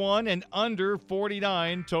 21 and under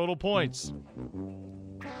 49 total points.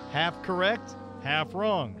 Half correct, half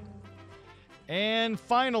wrong. And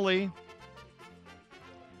finally,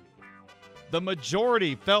 the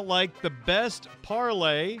majority felt like the best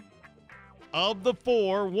parlay of the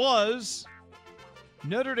 4 was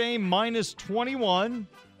Notre Dame minus 21,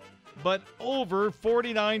 but over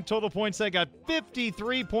 49 total points. That got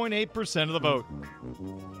 53.8% of the vote.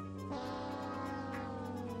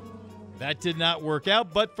 That did not work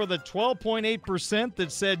out, but for the 12.8%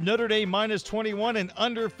 that said Notre Dame minus 21 and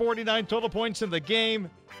under 49 total points in the game,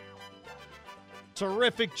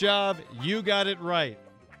 terrific job. You got it right.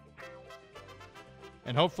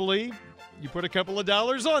 And hopefully you put a couple of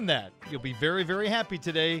dollars on that. You'll be very, very happy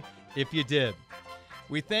today if you did.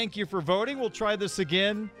 We thank you for voting. We'll try this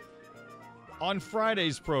again on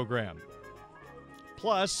Friday's program.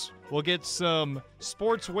 Plus, we'll get some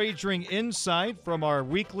sports wagering insight from our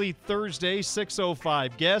weekly Thursday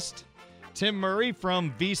 6:05 guest, Tim Murray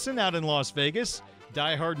from VEASAN out in Las Vegas,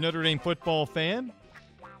 diehard Notre Dame football fan.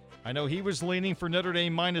 I know he was leaning for Notre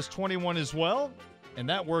Dame minus 21 as well, and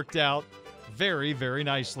that worked out very, very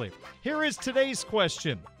nicely. Here is today's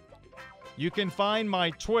question. You can find my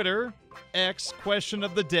Twitter X question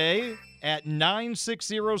of the day at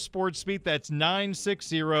 960 Sportsbeat. That's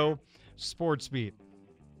 960 Sportsbeat.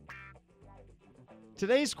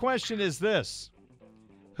 Today's question is this: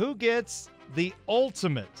 who gets the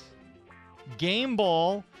ultimate game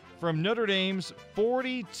ball from Notre Dame's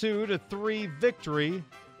 42-3 victory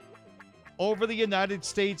over the United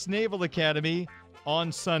States Naval Academy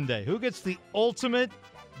on Sunday? Who gets the ultimate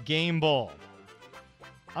game ball?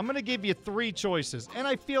 I'm going to give you 3 choices, and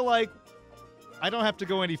I feel like I don't have to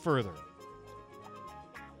go any further.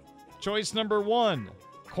 Choice number 1,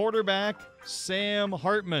 quarterback Sam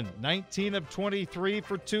Hartman, 19 of 23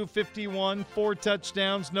 for 251, 4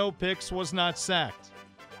 touchdowns, no picks, was not sacked.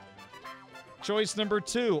 Choice number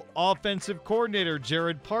 2, offensive coordinator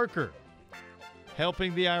Jared Parker,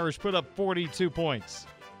 helping the Irish put up 42 points.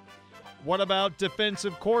 What about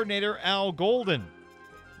defensive coordinator Al Golden,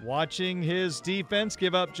 watching his defense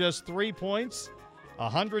give up just 3 points,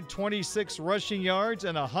 126 rushing yards,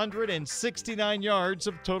 and 169 yards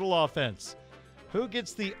of total offense? Who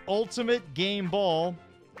gets the ultimate game ball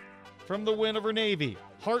from the win over Navy?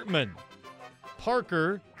 Hartman,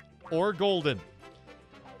 Parker, or Golden?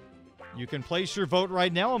 You can place your vote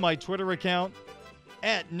right now on my Twitter account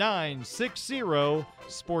at 960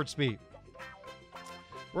 Sportsbeat.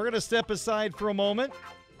 We're going to step aside for a moment.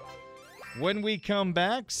 When we come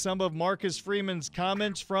back, some of Marcus Freeman's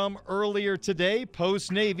comments from earlier today,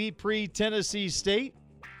 post-Navy, pre-Tennessee State.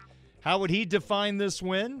 How would he define this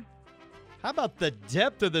win? How about the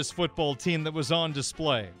depth of this football team that was on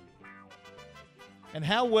display? And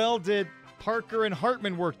how well did Parker and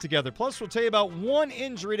Hartman work together? Plus, we'll tell you about one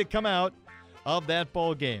injury to come out of that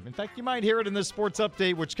ball game. In fact, you might hear it in this sports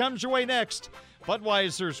update, which comes your way next.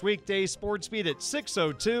 Budweiser's Weekday Sports Beat at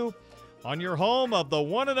 6:02 on your home of the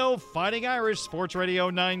 1-0 Fighting Irish, Sports Radio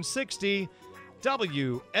 960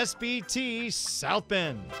 WSBT South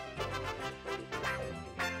Bend.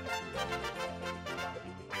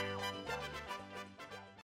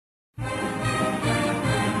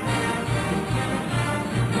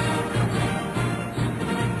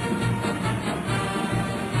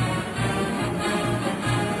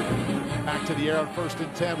 To the air on 1st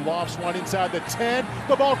and 10, lofts one inside the 10,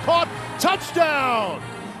 the ball caught, touchdown!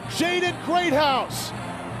 Jaden Greathouse,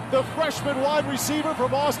 the freshman wide receiver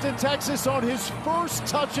from Austin, Texas, on his first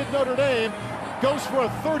touch at Notre Dame, goes for a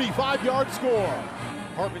 35-yard score.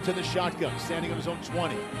 Hartman to the shotgun, standing on his own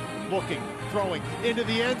 20, looking, throwing into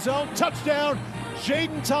the end zone, touchdown,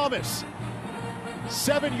 Jaden Thomas.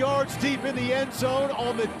 7 yards deep in the end zone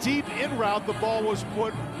on the deep in route, the ball was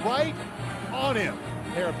put right on him.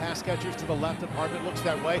 Pair of pass catchers to the left, and Hartman looks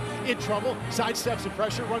that way. In trouble, sidesteps the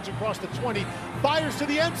pressure, runs across the 20, fires to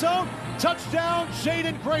the end zone. Touchdown,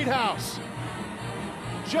 Jaden Greathouse.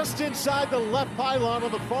 Just inside the left pylon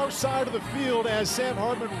on the far side of the field as Sam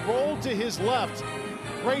Hartman rolled to his left.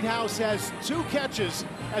 Greathouse has 2 catches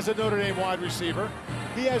as a Notre Dame wide receiver.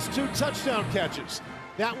 He has 2 touchdown catches.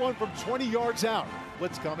 That one from 20 yards out.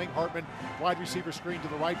 Blitz coming, Hartman, wide receiver screen to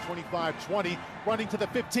the right, 25-20, running to the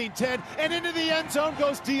 15-10, and into the end zone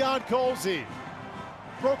goes Deion Colsey.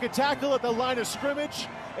 Broke a tackle at the line of scrimmage,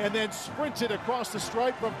 and then sprinted across the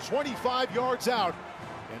stripe from 25 yards out.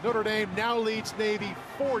 And Notre Dame now leads Navy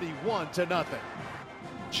 41-0.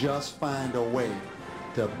 Just find a way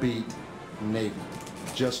to beat Navy.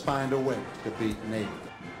 Just find a way to beat Navy.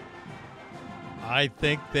 I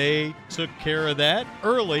think they took care of that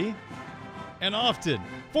early and often.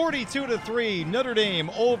 42-3, Notre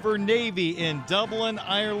Dame over Navy in Dublin,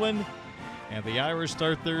 Ireland. And the Irish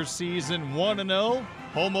start their season 1-0.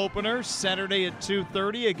 Home opener Saturday at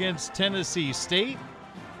 2:30 against Tennessee State.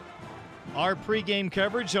 Our pregame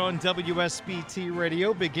coverage on WSBT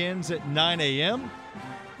Radio begins at 9 a.m.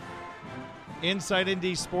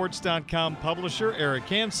 InsideNDSports.com publisher Eric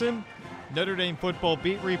Hansen, Notre Dame football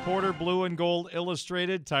beat reporter, Blue and Gold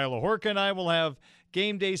Illustrated Tyler Horka, and I will have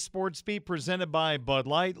Game Day Sports Beat presented by Bud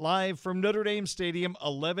Light live from Notre Dame Stadium,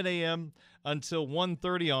 11 a.m. until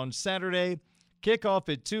 1:30 on Saturday. Kickoff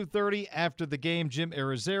at 2:30 after the game. Jim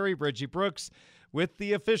Irizarry, Reggie Brooks with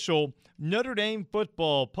the official Notre Dame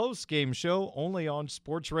football post-game show only on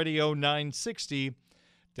Sports Radio 960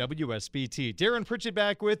 WSBT. Darren Pritchett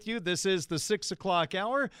back with you. This is the 6 o'clock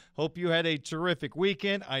hour. Hope you had a terrific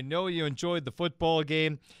weekend. I know you enjoyed the football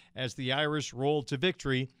game as the Irish rolled to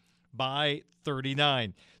victory by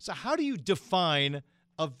 39. So how do you define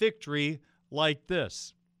a victory like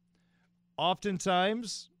this?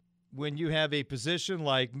 Oftentimes, when you have a position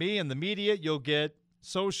like me in the media, you'll get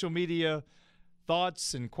social media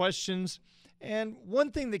thoughts and questions. And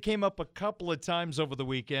one thing that came up a couple of times over the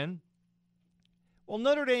weekend, well,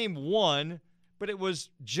 Notre Dame won, but it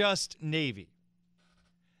was just Navy.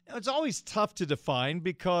 Now, it's always tough to define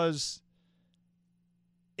because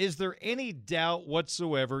is there any doubt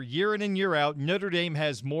whatsoever, year in and year out, Notre Dame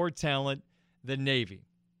has more talent than Navy?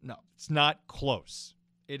 No, it's not close.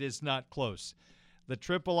 It is not close. The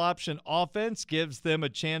triple option offense gives them a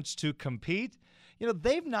chance to compete. You know,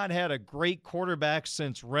 they've not had a great quarterback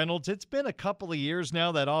since Reynolds. It's been a couple of years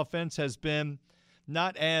now that offense has been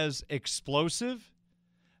not as explosive.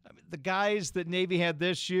 I mean, the guys that Navy had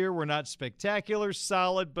this year were not spectacular,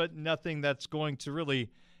 solid, but nothing that's going to really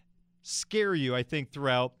scare you, I think,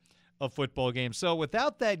 throughout a football game. So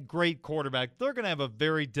without that great quarterback, they're going to have a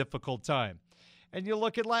very difficult time. And you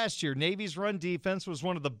look at last year, Navy's run defense was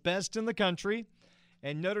one of the best in the country,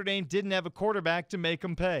 and Notre Dame didn't have a quarterback to make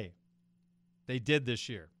them pay. They did this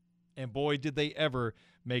year, and boy, did they ever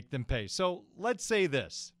make them pay. So let's say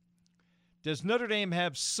this. Does Notre Dame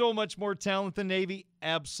have so much more talent than Navy?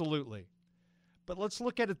 Absolutely. But let's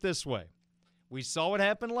look at it this way. We saw what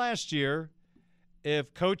happened last year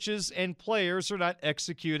if coaches and players are not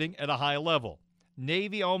executing at a high level.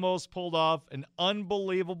 Navy almost pulled off an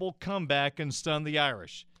unbelievable comeback and stunned the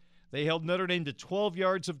Irish. They held Notre Dame to 12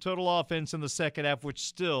 yards of total offense in the second half, which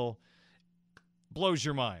still blows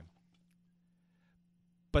your mind.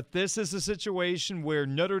 But this is a situation where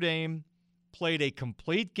Notre Dame played a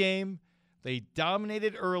complete game. They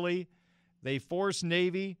dominated early. They forced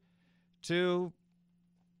Navy to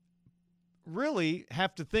really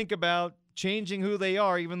have to think about changing who they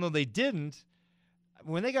are, even though they didn't.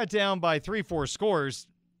 When they got down by 3-4 scores,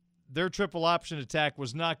 their triple option attack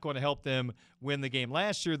was not going to help them win the game.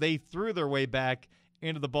 Last year, they threw their way back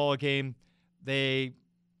into the ball game. They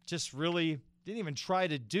just really didn't even try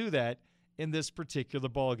to do that in this particular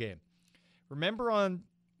ball game. Remember on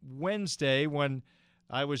Wednesday when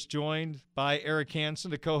I was joined by Eric Hansen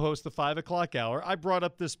to co-host the 5 o'clock hour, I brought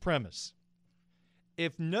up this premise.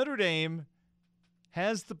 If Notre Dame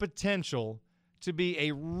has the potential to be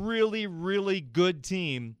a really, really good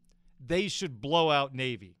team, they should blow out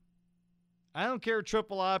Navy. I don't care,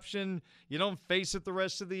 triple option, you don't face it the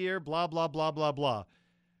rest of the year, blah, blah, blah, blah, blah.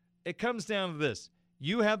 It comes down to this.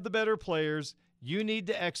 You have the better players. You need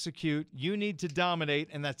to execute. You need to dominate,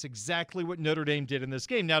 and that's exactly what Notre Dame did in this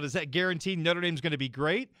game. Now, does that guarantee Notre Dame's going to be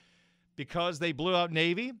great because they blew out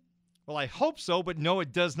Navy? Well, I hope so, but no,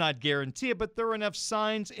 it does not guarantee it. But there are enough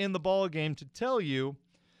signs in the ball game to tell you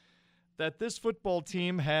that this football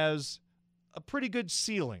team has a pretty good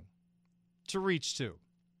ceiling to reach to.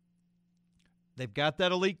 They've got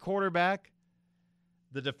that elite quarterback.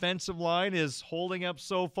 The defensive line is holding up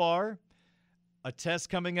so far. A test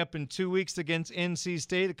coming up in 2 weeks against NC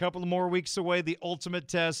State. A couple of more weeks away, the ultimate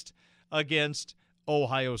test against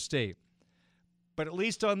Ohio State. But at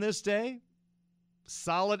least on this day,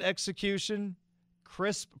 solid execution,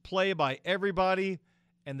 crisp play by everybody,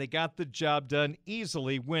 and they got the job done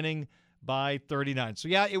easily, winning by 39. So,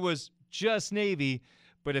 yeah, it was just Navy,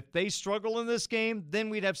 but if they struggle in this game, then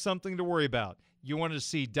we'd have something to worry about. You wanted to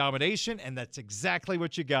see domination, and that's exactly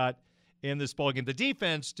what you got in this ballgame. The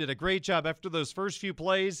defense did a great job after those first few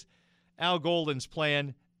plays. Al Golden's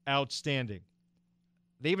plan, outstanding.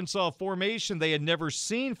 They even saw a formation they had never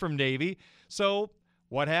seen from Navy. So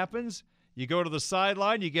what happens? You go to the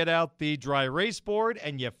sideline, you get out the dry erase board,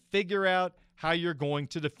 and you figure out how you're going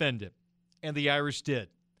to defend it. And the Irish did.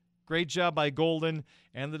 Great job by Golden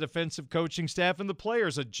and the defensive coaching staff and the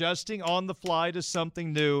players adjusting on the fly to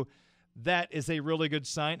something new. That is a really good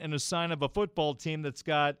sign, and a sign of a football team that's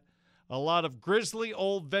got a lot of grizzly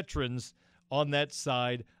old veterans on that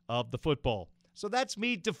side of the football. So that's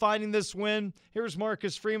me defining this win. Here's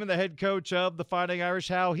Marcus Freeman, the head coach of the Fighting Irish,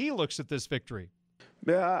 how he looks at this victory.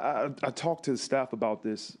 Yeah, I talked to the staff about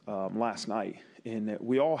this last night, and that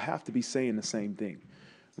we all have to be saying the same thing,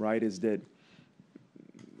 right, is that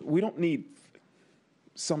we don't need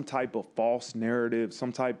some type of false narrative,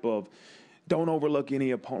 some type of don't overlook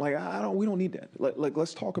any opponent. Like, we don't need that. Like,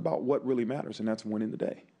 let's talk about what really matters, and that's winning the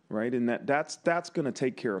day, right? And that's going to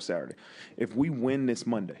take care of Saturday. If we win this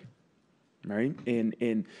Monday, right?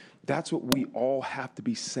 And that's what we all have to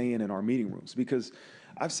be saying in our meeting rooms, because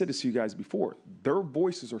I've said this to you guys before. Their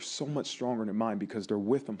voices are so much stronger than mine because they're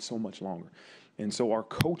with them so much longer. And so our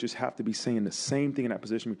coaches have to be saying the same thing in that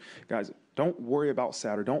position. Guys, don't worry about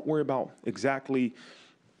Saturday. Don't worry about exactly,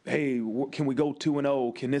 hey, can we go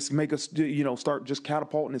 2-0? Can this make us, start just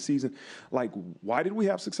catapulting the season? Like, why did we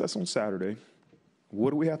have success on Saturday?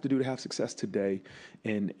 What do we have to do to have success today?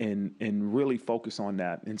 And really focus on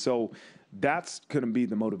that. And so that's going to be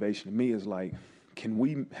the motivation to me, is like, can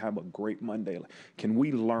we have a great Monday? Can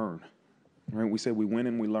we learn? Right? We say we win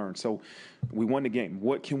and we learn. So we won the game.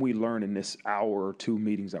 What can we learn in this hour or two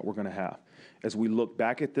meetings that we're going to have as we look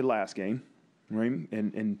back at the last game? Right?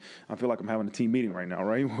 And I feel like I'm having a team meeting right now,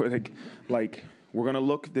 right? like we're going to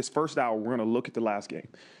look this first hour. We're going to look at the last game.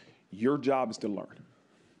 Your job is to learn.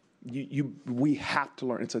 We have to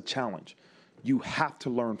learn. It's a challenge. You have to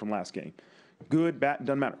learn from last game. Good, bad,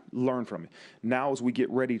 doesn't matter. Learn from it. Now as we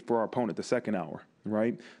get ready for our opponent, the second hour,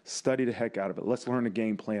 right? Study the heck out of it. Let's learn the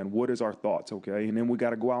game plan. What is our thoughts, okay? And then we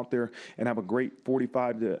got to go out there and have a great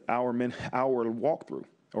 45 to hour walkthrough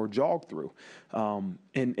or jog through.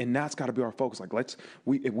 And that's got to be our focus. Like,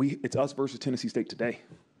 it's us versus Tennessee State today.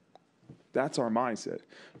 That's our mindset.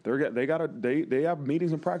 They have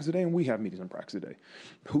meetings in practice today, and we have meetings in practice today.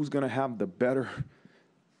 Who's going to have the better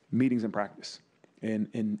meetings in practice?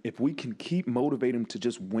 And if we can keep motivating them to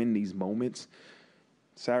just win these moments,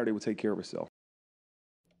 Saturday will take care of itself.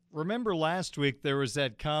 Remember last week there was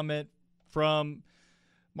that comment from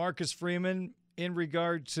Marcus Freeman in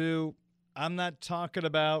regard to, I'm not talking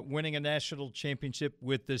about winning a national championship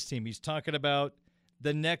with this team. He's talking about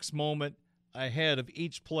the next moment ahead of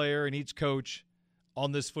each player and each coach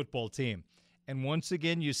on this football team. And once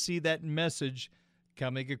again, you see that message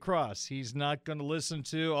coming across. He's not going to listen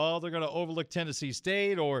to, they're going to overlook Tennessee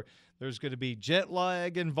State, or there's going to be jet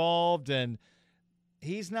lag involved, and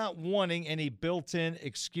he's not wanting any built-in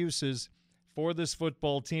excuses for this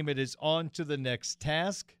football team. It is on to the next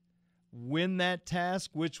task. Win that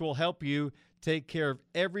task, which will help you take care of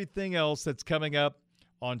everything else that's coming up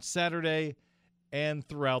on Saturday and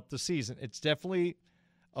throughout the season. It's definitely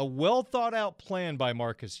a well-thought-out plan by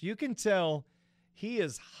Marcus. You can tell he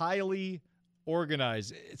is highly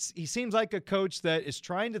organized. He seems like a coach that is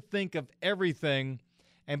trying to think of everything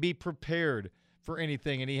and be prepared for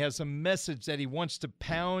anything, and he has a message that he wants to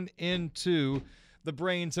pound into the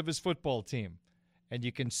brains of his football team. And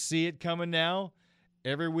you can see it coming now.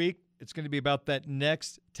 Every week, it's going to be about that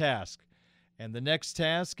next task. And the next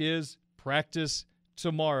task is practice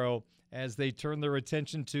tomorrow as they turn their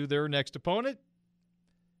attention to their next opponent.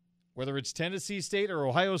 Whether it's Tennessee State or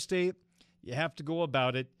Ohio State, you have to go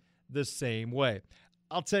about it the same way.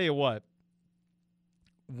 I'll tell you what,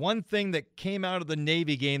 one thing that came out of the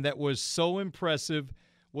Navy game that was so impressive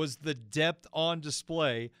was the depth on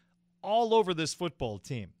display all over this football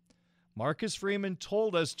team. Marcus Freeman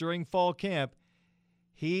told us during fall camp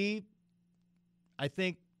he, I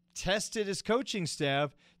think, tested his coaching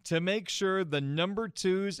staff to make sure the number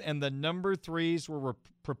 2s and the number 3s were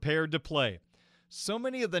prepared to play. So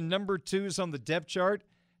many of the number 2s on the depth chart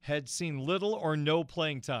had seen little or no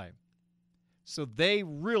playing time. So they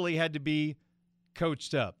really had to be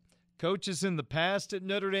coached up. Coaches in the past at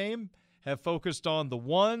Notre Dame have focused on the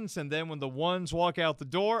 1s, and then when the 1s walk out the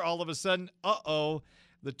door, all of a sudden, the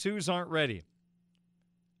 2s aren't ready.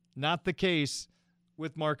 Not the case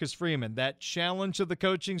with Marcus Freeman. That challenge of the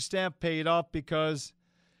coaching staff paid off because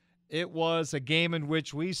it was a game in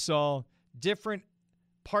which we saw different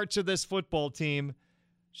parts of this football team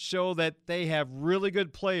show that they have really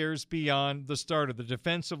good players beyond the starter. The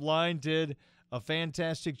defensive line did a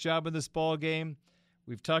fantastic job in this ball game.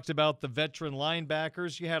 We've talked about the veteran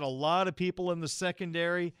linebackers. You had a lot of people in the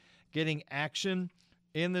secondary getting action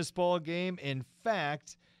in this ball game. In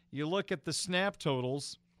fact, you look at the snap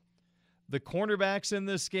totals, the cornerbacks in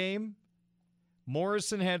this game,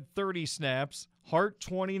 Morrison had 30 snaps, Hart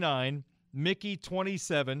 29, Mickey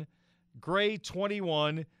 27, Gray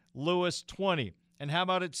 21, Lewis 20. And how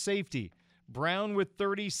about at safety? Brown with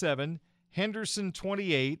 37, Henderson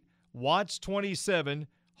 28, Watts 27,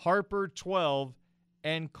 Harper 12,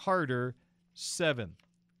 and Carter 7.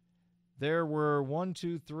 There were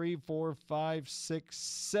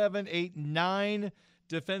 9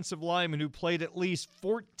 defensive linemen who played at least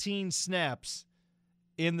 14 snaps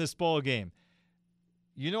in this ball game.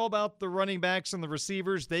 You know about the running backs and the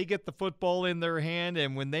receivers. They get the football in their hand,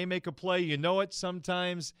 and when they make a play, you know it.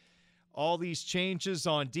 Sometimes all these changes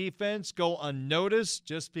on defense go unnoticed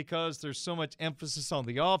just because there's so much emphasis on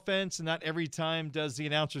the offense, and not every time does the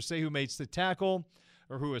announcer say who makes the tackle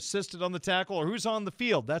or who assisted on the tackle or who's on the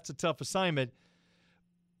field. That's a tough assignment.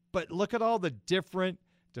 But look at all the different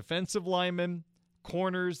defensive linemen,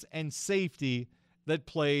 corners, and safety that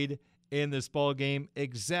played in this ball game.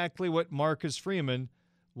 Exactly what Marcus Freeman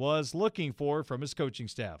was looking for from his coaching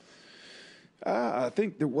staff. I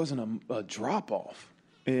think there wasn't a drop-off.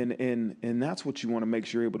 And that's what you want to make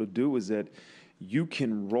sure you're able to do, is that you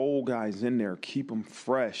can roll guys in there, keep them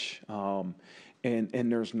fresh, and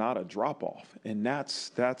there's not a drop-off. And that's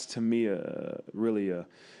to me really a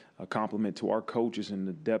compliment to our coaches and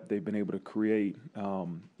the depth they've been able to create.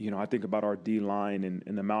 I think about our D-line and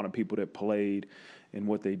the amount of people that played and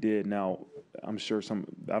what they did. Now, I'm sure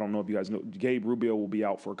I don't know if you guys know, Gabe Rubio will be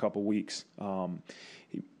out for a couple weeks.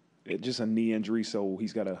 Just a knee injury, so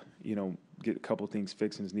he's got to, get a couple of things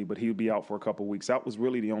fixed in his knee, but he'll be out for a couple of weeks. That was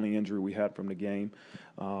really the only injury we had from the game.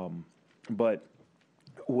 But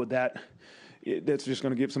with that's just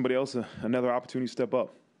going to give somebody else another opportunity to step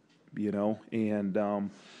up, and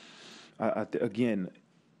again,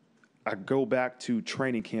 I go back to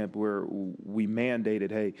training camp where we mandated,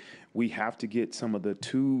 hey, we have to get some of the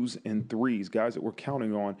 2s and 3s, guys that we're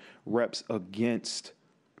counting on, reps against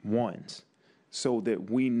 1s, so that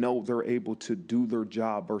we know they're able to do their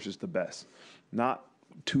job versus the best. Not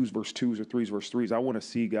 2s versus 2s or 3s versus 3s. I want to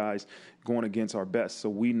see guys going against our best, so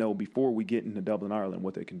we know before we get into Dublin, Ireland,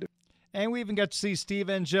 what they can do. And we even got to see Steve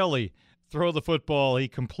Angeli throw the football. He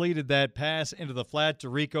completed that pass into the flat to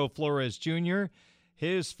Rico Flores Jr.,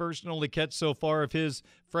 his first and only catch so far of his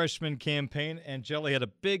freshman campaign. Angeli had a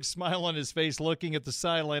big smile on his face looking at the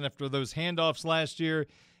sideline after those handoffs last year.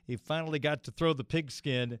 He finally got to throw the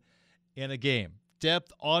pigskin in a game.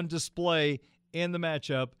 Depth on display in the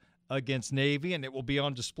matchup against Navy, and it will be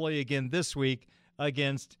on display again this week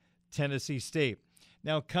against Tennessee State.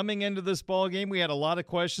 Now, coming into this ball game, we had a lot of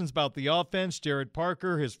questions about the offense. Jared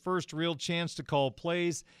Parker, his first real chance to call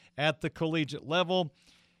plays at the collegiate level.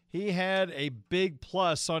 He had a big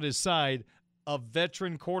plus on his side, a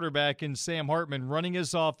veteran quarterback in Sam Hartman running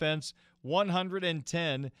his offense,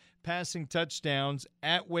 110 passing touchdowns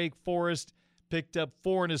at Wake Forest, picked up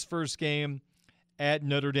 4 in his first game at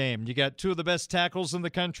Notre Dame. You got 2 of the best tackles in the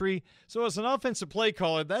country. So as an offensive play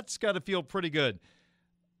caller, that's got to feel pretty good.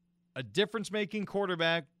 A difference-making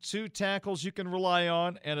quarterback, 2 tackles you can rely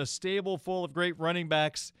on, and a stable full of great running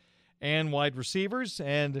backs and wide receivers.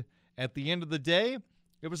 And at the end of the day,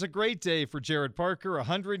 it was a great day for Jared Parker,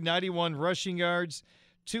 191 rushing yards,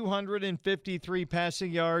 253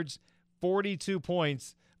 passing yards, 42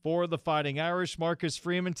 points for the Fighting Irish. Marcus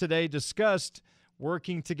Freeman today discussed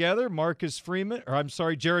working together,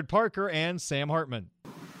 Jared Parker and Sam Hartman.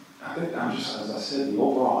 I think as I said, the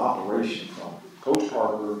overall operation from Coach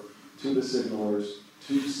Parker to the signalers,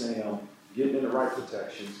 to Sam, getting in the right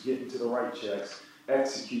protections, getting to the right checks,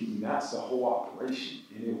 executing, that's the whole operation.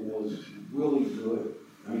 And it was really good.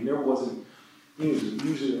 I mean, there wasn't,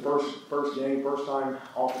 usually the first game, first time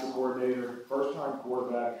offensive coordinator, first time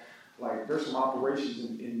quarterback, like there's some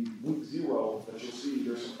operations in week 0 that you'll see,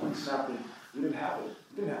 there's some pre-snapping. We didn't have it.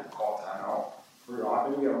 We didn't have to call timeout. I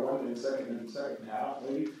think we had 1 in the second half,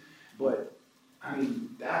 maybe. But, I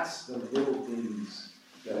mean, that's the little things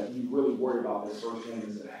that you really worry about this first game,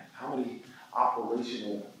 is that how many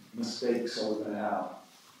operational mistakes are we going to have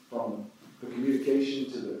from the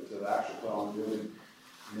communication to the actual play on the field.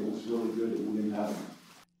 And it was really good that we didn't have them.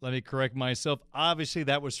 Let me correct myself. Obviously,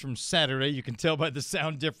 that was from Saturday. You can tell by the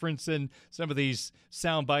sound difference in some of these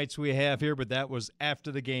sound bites we have here, but that was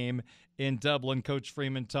after the game in Dublin. Coach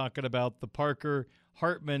Freeman talking about the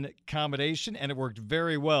Parker-Hartman combination, and it worked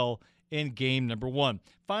very well in game number 1.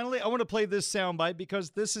 Finally, I want to play this sound bite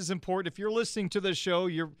because this is important. If you're listening to this show,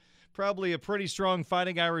 you're probably a pretty strong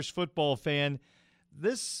Fighting Irish football fan.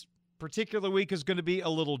 This particular week is going to be a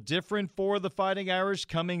little different for the Fighting Irish,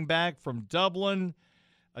 coming back from Dublin,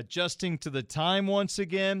 adjusting to the time once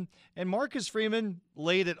again. And Marcus Freeman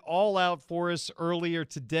laid it all out for us earlier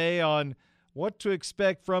today on what to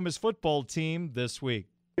expect from his football team this week.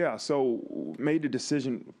 Yeah, so made the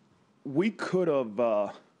decision. We could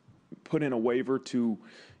have put in a waiver to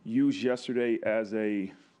use yesterday as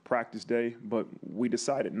a practice day, but we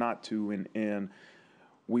decided not to, and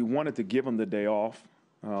we wanted to give them the day off.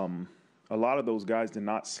 A lot of those guys did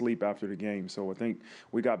not sleep after the game, so I think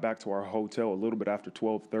we got back to our hotel a little bit after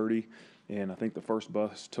 12:30, and I think the first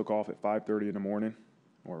bus took off at 5:30 in the morning,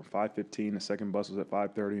 or 5:15. The second bus was at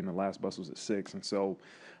 5:30, and the last bus was at 6. And so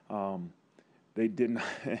they didn't.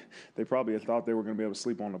 They probably thought they were going to be able to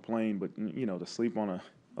sleep on the plane, but to sleep on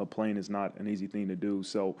a plane is not an easy thing to do.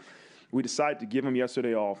 So we decided to give them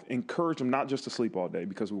yesterday off, encourage them not just to sleep all day,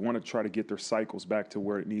 because we want to try to get their cycles back to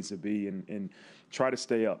where it needs to be, and try to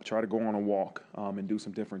stay up, try to go on a walk, and do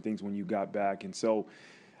some different things when you got back. And so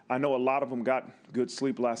I know a lot of them got good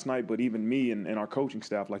sleep last night, but even me and our coaching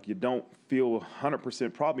staff, you don't feel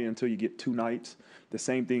 100% probably until you get 2 nights. The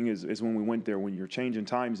same thing is when we went there, when you're changing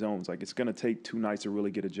time zones, it's going to take 2 nights to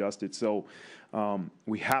really get adjusted. So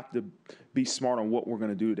we have to be smart on what we're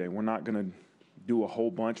going to do today. We're not going to do a whole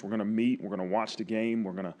bunch. We're going to meet. We're going to watch the game.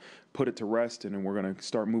 We're going to put it to rest, and then we're going to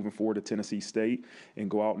start moving forward to Tennessee State and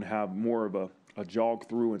go out and have more of a jog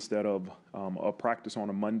through instead of a practice on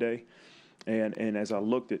a Monday. And as I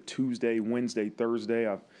looked at Tuesday, Wednesday,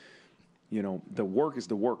 Thursday, the work is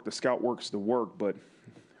the work. The scout work is the work, but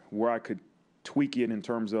where I could tweak it in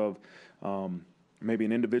terms of maybe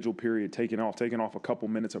an individual period, taking off a couple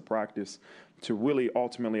minutes of practice, to really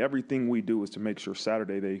ultimately everything we do is to make sure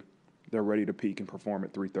Saturday they're ready to peak and perform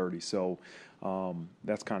at 3:30. So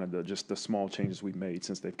that's kind of just the small changes we've made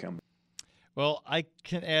since they've come. Well, I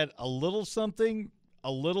can add a little something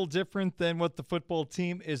a little different than what the football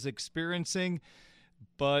team is experiencing.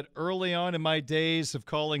 But early on in my days of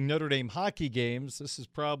calling Notre Dame hockey games, this is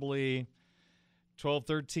probably 12,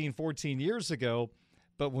 13, 14 years ago,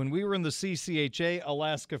 but when we were in the CCHA,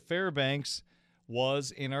 Alaska Fairbanks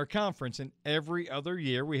was in our conference, and every other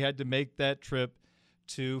year we had to make that trip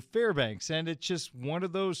to Fairbanks. And it's just one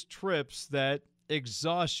of those trips that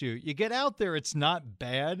exhausts you. You get out there, it's not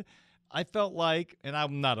bad. I felt like, and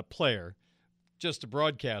I'm not a player, just a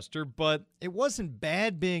broadcaster, but it wasn't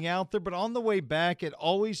bad being out there. But on the way back, it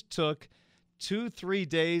always took 2-3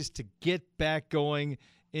 days to get back going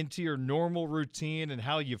into your normal routine and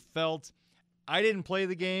how you felt. I didn't play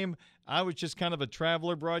the game. I was just kind of a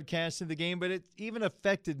traveler broadcasting the game, but it even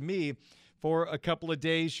affected me for a couple of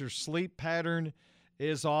days. Your sleep pattern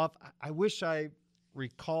is off. I wish I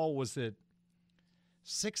recall, was it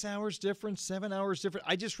 6 hours different, 7 hours different?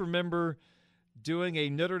 I just remember doing a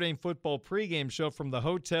Notre Dame football pregame show from the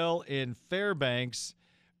hotel in Fairbanks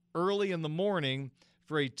early in the morning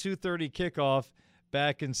for a 2:30 kickoff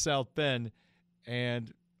back in South Bend.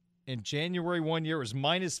 And in January one year, it was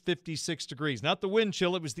minus 56 degrees. Not the wind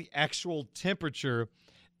chill, it was the actual temperature.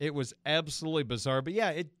 It was absolutely bizarre. But, yeah,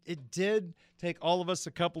 it did take all of us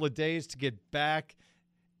a couple of days to get back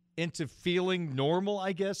into feeling normal,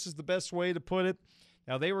 I guess is the best way to put it.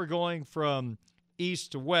 Now, they were going from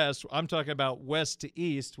east to west. I'm talking about west to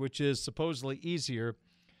east, which is supposedly easier,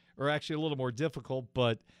 or actually a little more difficult,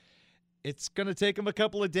 but it's going to take them a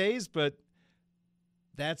couple of days. But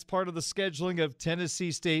that's part of the scheduling of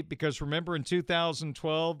Tennessee State, because remember in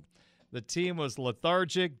 2012, the team was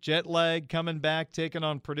lethargic, jet lag, coming back, taking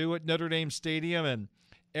on Purdue at Notre Dame Stadium, and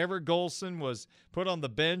Everett Golson was put on the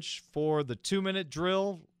bench for the 2-minute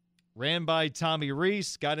drill, ran by Tommy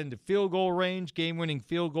Reese, got into field goal range, game-winning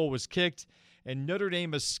field goal was kicked, and Notre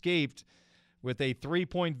Dame escaped with a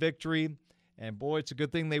 3-point victory. And, boy, it's a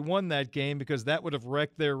good thing they won that game, because that would have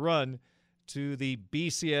wrecked their run to the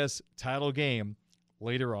BCS title game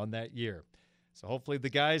later on that year. So hopefully the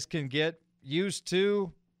guys can get used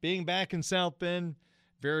to being back in South Bend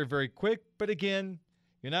very, very quick. But, again,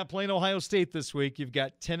 you're not playing Ohio State this week. You've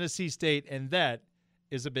got Tennessee State, and that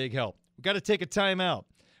is a big help. We've got to take a timeout.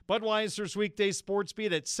 Budweiser's Weekday Sports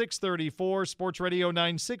Beat at 6:34, Sports Radio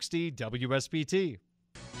 960, WSBT.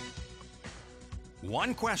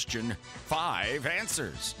 One question, 5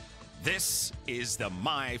 answers. This is the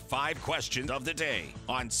My 5 Questions of the Day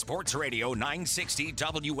on Sports Radio 960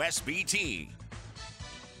 WSBT.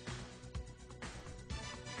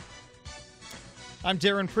 I'm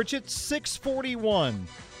Darren Pritchett, 6:41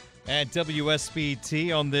 at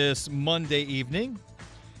WSBT on this Monday evening.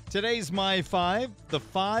 Today's My 5, the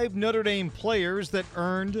 5 Notre Dame players that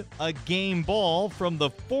earned a game ball from the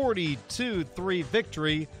 42-3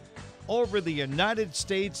 victory over the United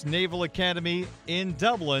States Naval Academy in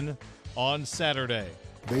Dublin on Saturday.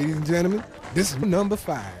 Ladies and gentlemen, this is number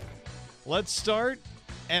 5. Let's start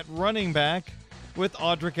at running back with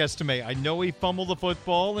Audric Estime. I know he fumbled the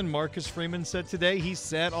football, and Marcus Freeman said today he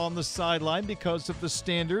sat on the sideline because of the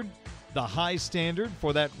standard, the high standard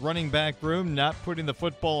for that running back room, not putting the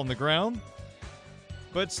football on the ground.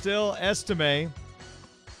 But still, Estime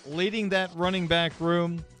leading that running back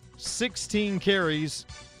room, 16 carries,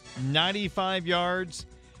 95 yards,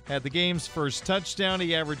 had the game's first touchdown.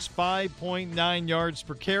 He averaged 5.9 yards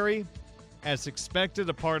per carry. As expected,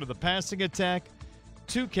 a part of the passing attack,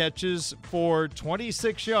 2 catches for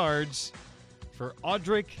 26 yards for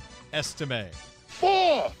Audric Estime.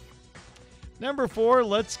 4. Number 4,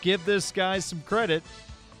 let's give this guy some credit.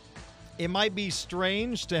 It might be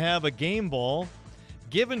strange to have a game ball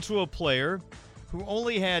given to a player who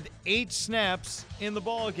only had 8 snaps in the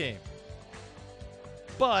ball game.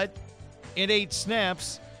 But in 8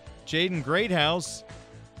 snaps, Jaden Greathouse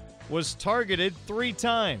was targeted 3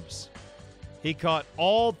 times. He caught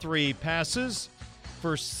all 3 passes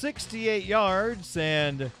for 68 yards,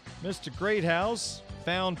 and Mr. Greathouse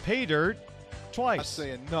found pay dirt twice. I'd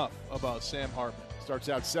say enough about Sam Hartman. Starts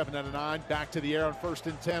out 7 out of 9, back to the air on 1st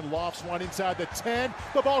and 10, lofts one inside the 10,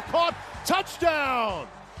 the ball caught, touchdown!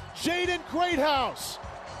 Jaden Greathouse,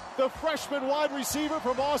 the freshman wide receiver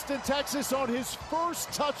from Austin, Texas, on his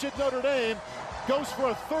first touch at Notre Dame, goes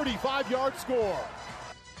for a 35-yard score.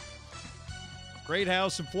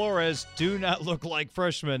 Greathouse and Flores do not look like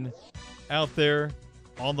freshmen out there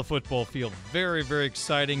on the football field. Very, very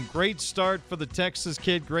exciting. Great start for the Texas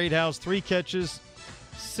kid, Greathouse. 3 catches,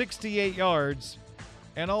 68 yards,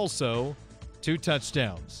 and also 2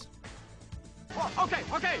 touchdowns. Okay.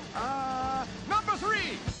 Number 3.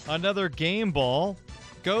 Another game ball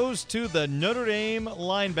goes to the Notre Dame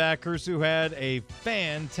linebackers, who had a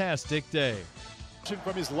fantastic day.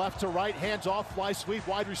 From his left to right, hands off, fly sweep,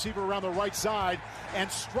 wide receiver around the right side,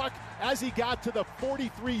 and struck as he got to the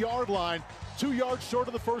 43-yard line, 2 yards short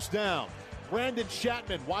of the first down. Brandon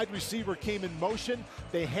Chapman, wide receiver, came in motion.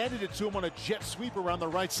 They handed it to him on a jet sweep around the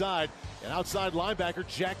right side, and outside linebacker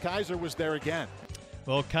Jack Kaiser was there again.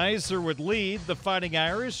 Well, Kaiser would lead the Fighting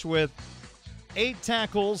Irish with 8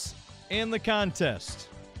 tackles in the contest,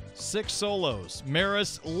 6 solos.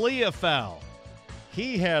 Maris Leofow,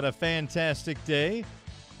 he had a fantastic day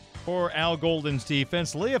for Al Golden's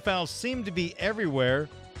defense. Leofow seemed to be everywhere.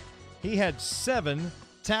 He had 7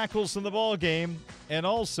 tackles in the ball game and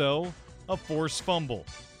also a forced fumble.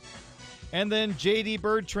 And then J.D.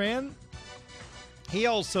 Bertrand, he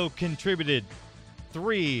also contributed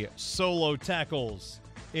 3 solo tackles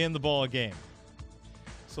in the ball game.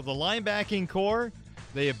 So the linebacking core,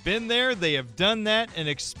 they have been there, they have done that, an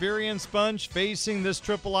experienced bunch facing this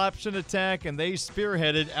triple option attack, and they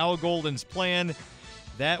spearheaded Al Golden's plan.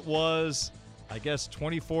 That was, I guess,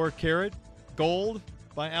 24 karat gold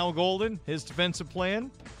by Al Golden, his defensive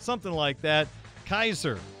plan, something like that.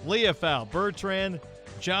 Kaiser, Leofow, Bertrand,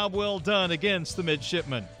 job well done against the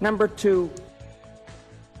midshipmen. Number 2.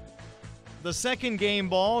 The second game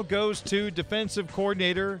ball goes to defensive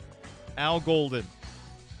coordinator Al Golden.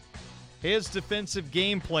 His defensive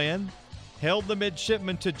game plan held the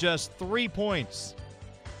midshipmen to just 3 points,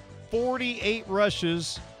 48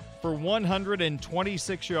 rushes for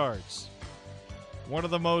 126 yards. One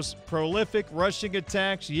of the most prolific rushing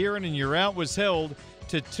attacks year in and year out was held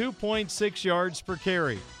to 2.6 yards per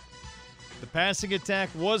carry. The passing attack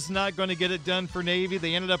was not going to get it done for Navy.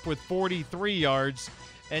 They ended up with 43 yards,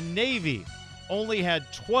 and Navy only had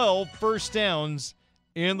 12 first downs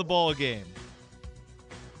in the ball game.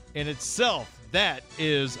 In itself, that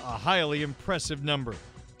is a highly impressive number.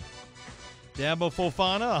 Dabo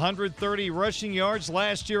Fofana, 130 rushing yards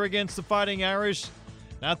last year against the Fighting Irish.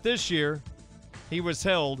 Not this year. He was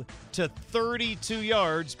held to 32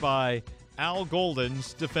 yards by Al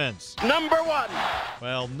Golden's defense. Number 1.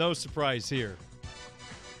 Well, no surprise here.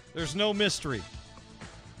 There's no mystery.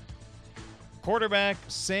 Quarterback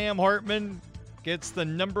Sam Hartman gets the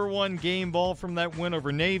number 1 game ball from that win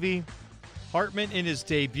over Navy. Hartman, in his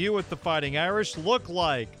debut with the Fighting Irish, looked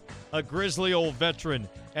like a grizzly old veteran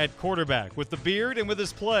at quarterback with the beard and with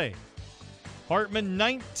his play. Hartman,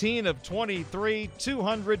 19 of 23,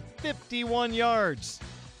 251 yards,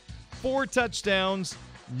 4 touchdowns,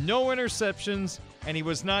 no interceptions, and he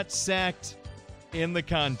was not sacked in the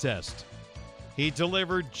contest. He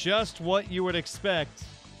delivered just what you would expect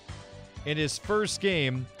in his first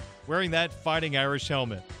game wearing that Fighting Irish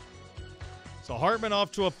helmet. So Hartman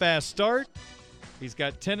off to a fast start. He's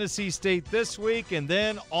got Tennessee State this week and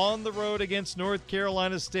then on the road against North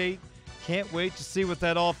Carolina State. Can't wait to see what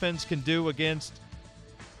that offense can do against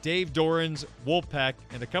Dave Doran's Wolfpack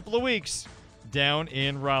in a couple of weeks down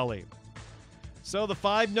in Raleigh. So the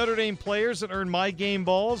 5 Notre Dame players that earned my game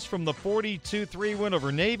balls from the 42-3 win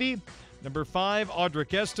over Navy. Number 5,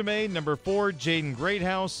 Audric Estime. Number 4, Jaden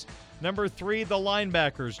Greathouse. Number 3, the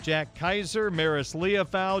linebackers, Jack Kaiser, Maris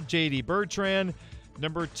Leofow, J.D. Bertrand.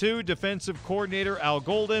 Number 2, defensive coordinator Al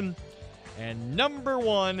Golden. And number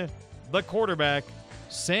 1, the quarterback,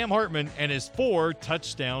 Sam Hartman, and his 4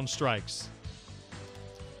 touchdown strikes.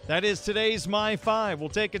 That is today's My 5. We'll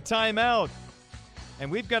take a timeout. And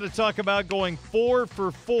we've got to talk about going 4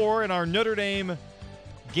 for 4 in our Notre Dame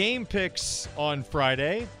game picks on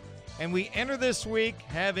Friday. And we enter this week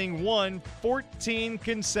having won 14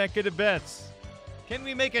 consecutive bets. Can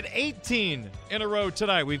we make it 18 in a row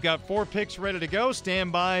tonight? We've got 4 picks ready to go.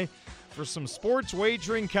 Stand by for some sports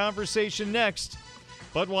wagering conversation next.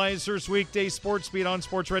 Budweiser's Weekday Sportsbeat on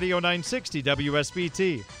Sports Radio 960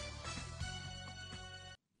 WSBT.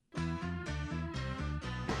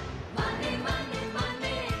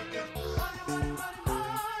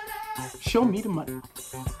 Show me the money.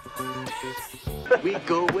 We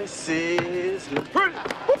go with Sizzler.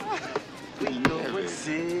 We go with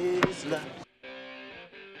Sizzler.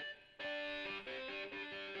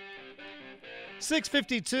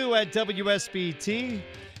 6:52 at WSBT.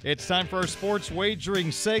 It's time for our sports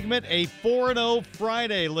wagering segment, a 4-0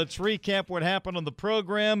 Friday. Let's recap what happened on the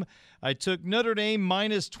program. I took Notre Dame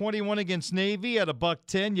minus 21 against Navy at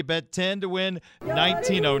 $1.10. You bet 10 to win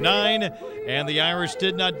 1909. And the Irish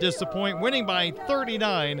did not disappoint, winning by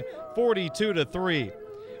 39, 42-3.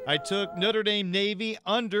 I took Notre Dame Navy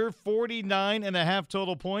under 49.5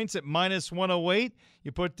 total points at minus 108.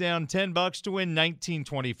 You put down $10 to win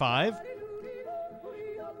 1925.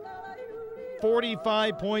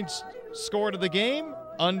 45 points scored of the game.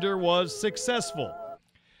 Under was successful.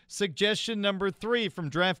 Suggestion number 3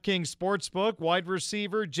 from DraftKings Sportsbook, wide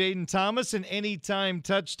receiver Jaden Thomas, an anytime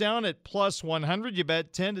touchdown at plus 100. You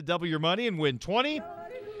bet 10 to double your money and win 20.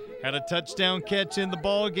 Had a touchdown catch in the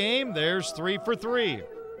ball game. There's 3 for 3.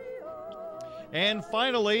 And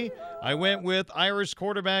finally, I went with Irish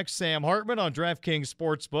quarterback Sam Hartman on DraftKings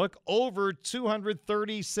Sportsbook, over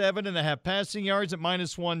 237.5 passing yards at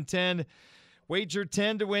minus 110. Wager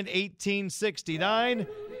 10 to win 1869.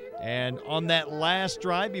 And on that last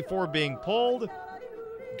drive before being pulled,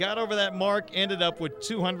 got over that mark, ended up with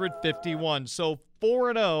 251. So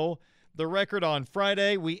 4-0, the record on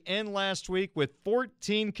Friday. We end last week with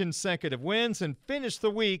 14 consecutive wins and finished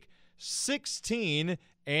the week 16-2.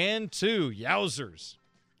 Yowzers.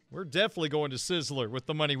 We're definitely going to Sizzler with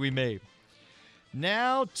the money we made.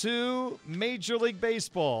 Now to Major League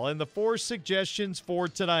Baseball and the 4 suggestions for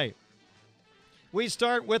tonight. We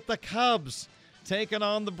start with the Cubs taking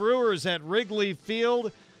on the Brewers at Wrigley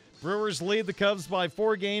Field. Brewers lead the Cubs by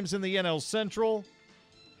 4 games in the NL Central.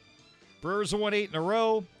 Brewers have won 8 in a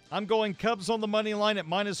row. I'm going Cubs on the money line at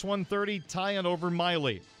minus 130, tying over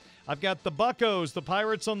Miley. I've got the Buccos, the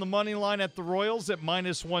Pirates on the money line at the Royals at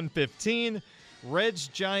minus 115. Reds,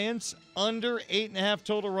 Giants under 8.5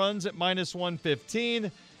 total runs at minus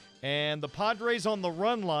 115. And the Padres on the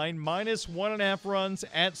run line, minus 1.5 runs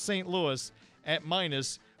at St. Louis at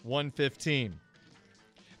minus 115.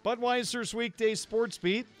 Budweiser's Weekday Sports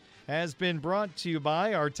Beat has been brought to you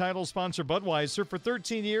by our title sponsor, Budweiser. For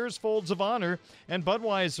 13 years, Folds of Honor and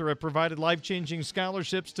Budweiser have provided life-changing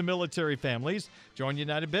scholarships to military families. Join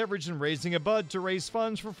United Beverage in raising a bud to raise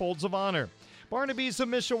funds for Folds of Honor. Barnaby's of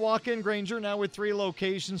Mishawaka and Granger, now with 3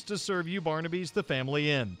 locations to serve you. Barnaby's, the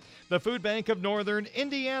family inn. The Food Bank of Northern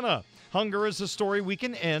Indiana. Hunger is a story we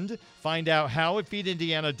can end. Find out how at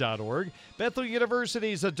feedindiana.org. Bethel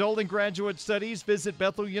University's Adult and Graduate Studies. Visit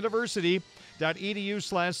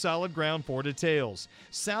betheluniversity.edu/solid ground for details.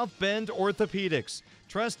 South Bend Orthopedics,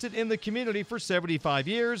 trusted in the community for 75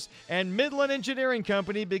 years. And Midland Engineering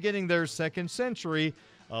Company, beginning their 2nd century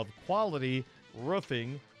of quality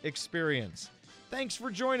roofing experience. Thanks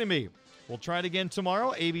for joining me. We'll try it again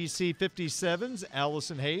tomorrow. ABC 57's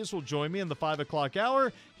Allison Hayes will join me in the 5 o'clock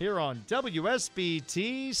hour here on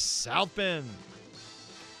WSBT South Bend.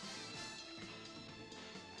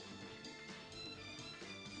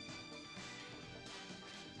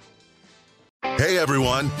 Hey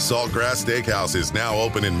everyone, Saltgrass Steakhouse is now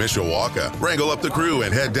open in Mishawaka. Wrangle up the crew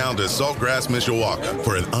and head down to Saltgrass, Mishawaka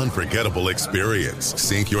for an unforgettable experience.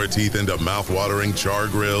 Sink your teeth into mouth-watering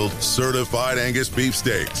char-grilled, certified Angus beef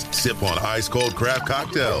steaks. Sip on ice-cold craft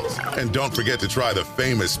cocktails. And don't forget to try the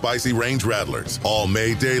famous spicy range rattlers, all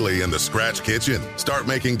made daily in the Scratch Kitchen. Start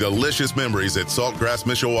making delicious memories at Saltgrass,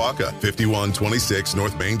 Mishawaka, 5126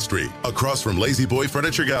 North Main Street, across from Lazy Boy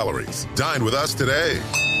Furniture Galleries. Dine with us today.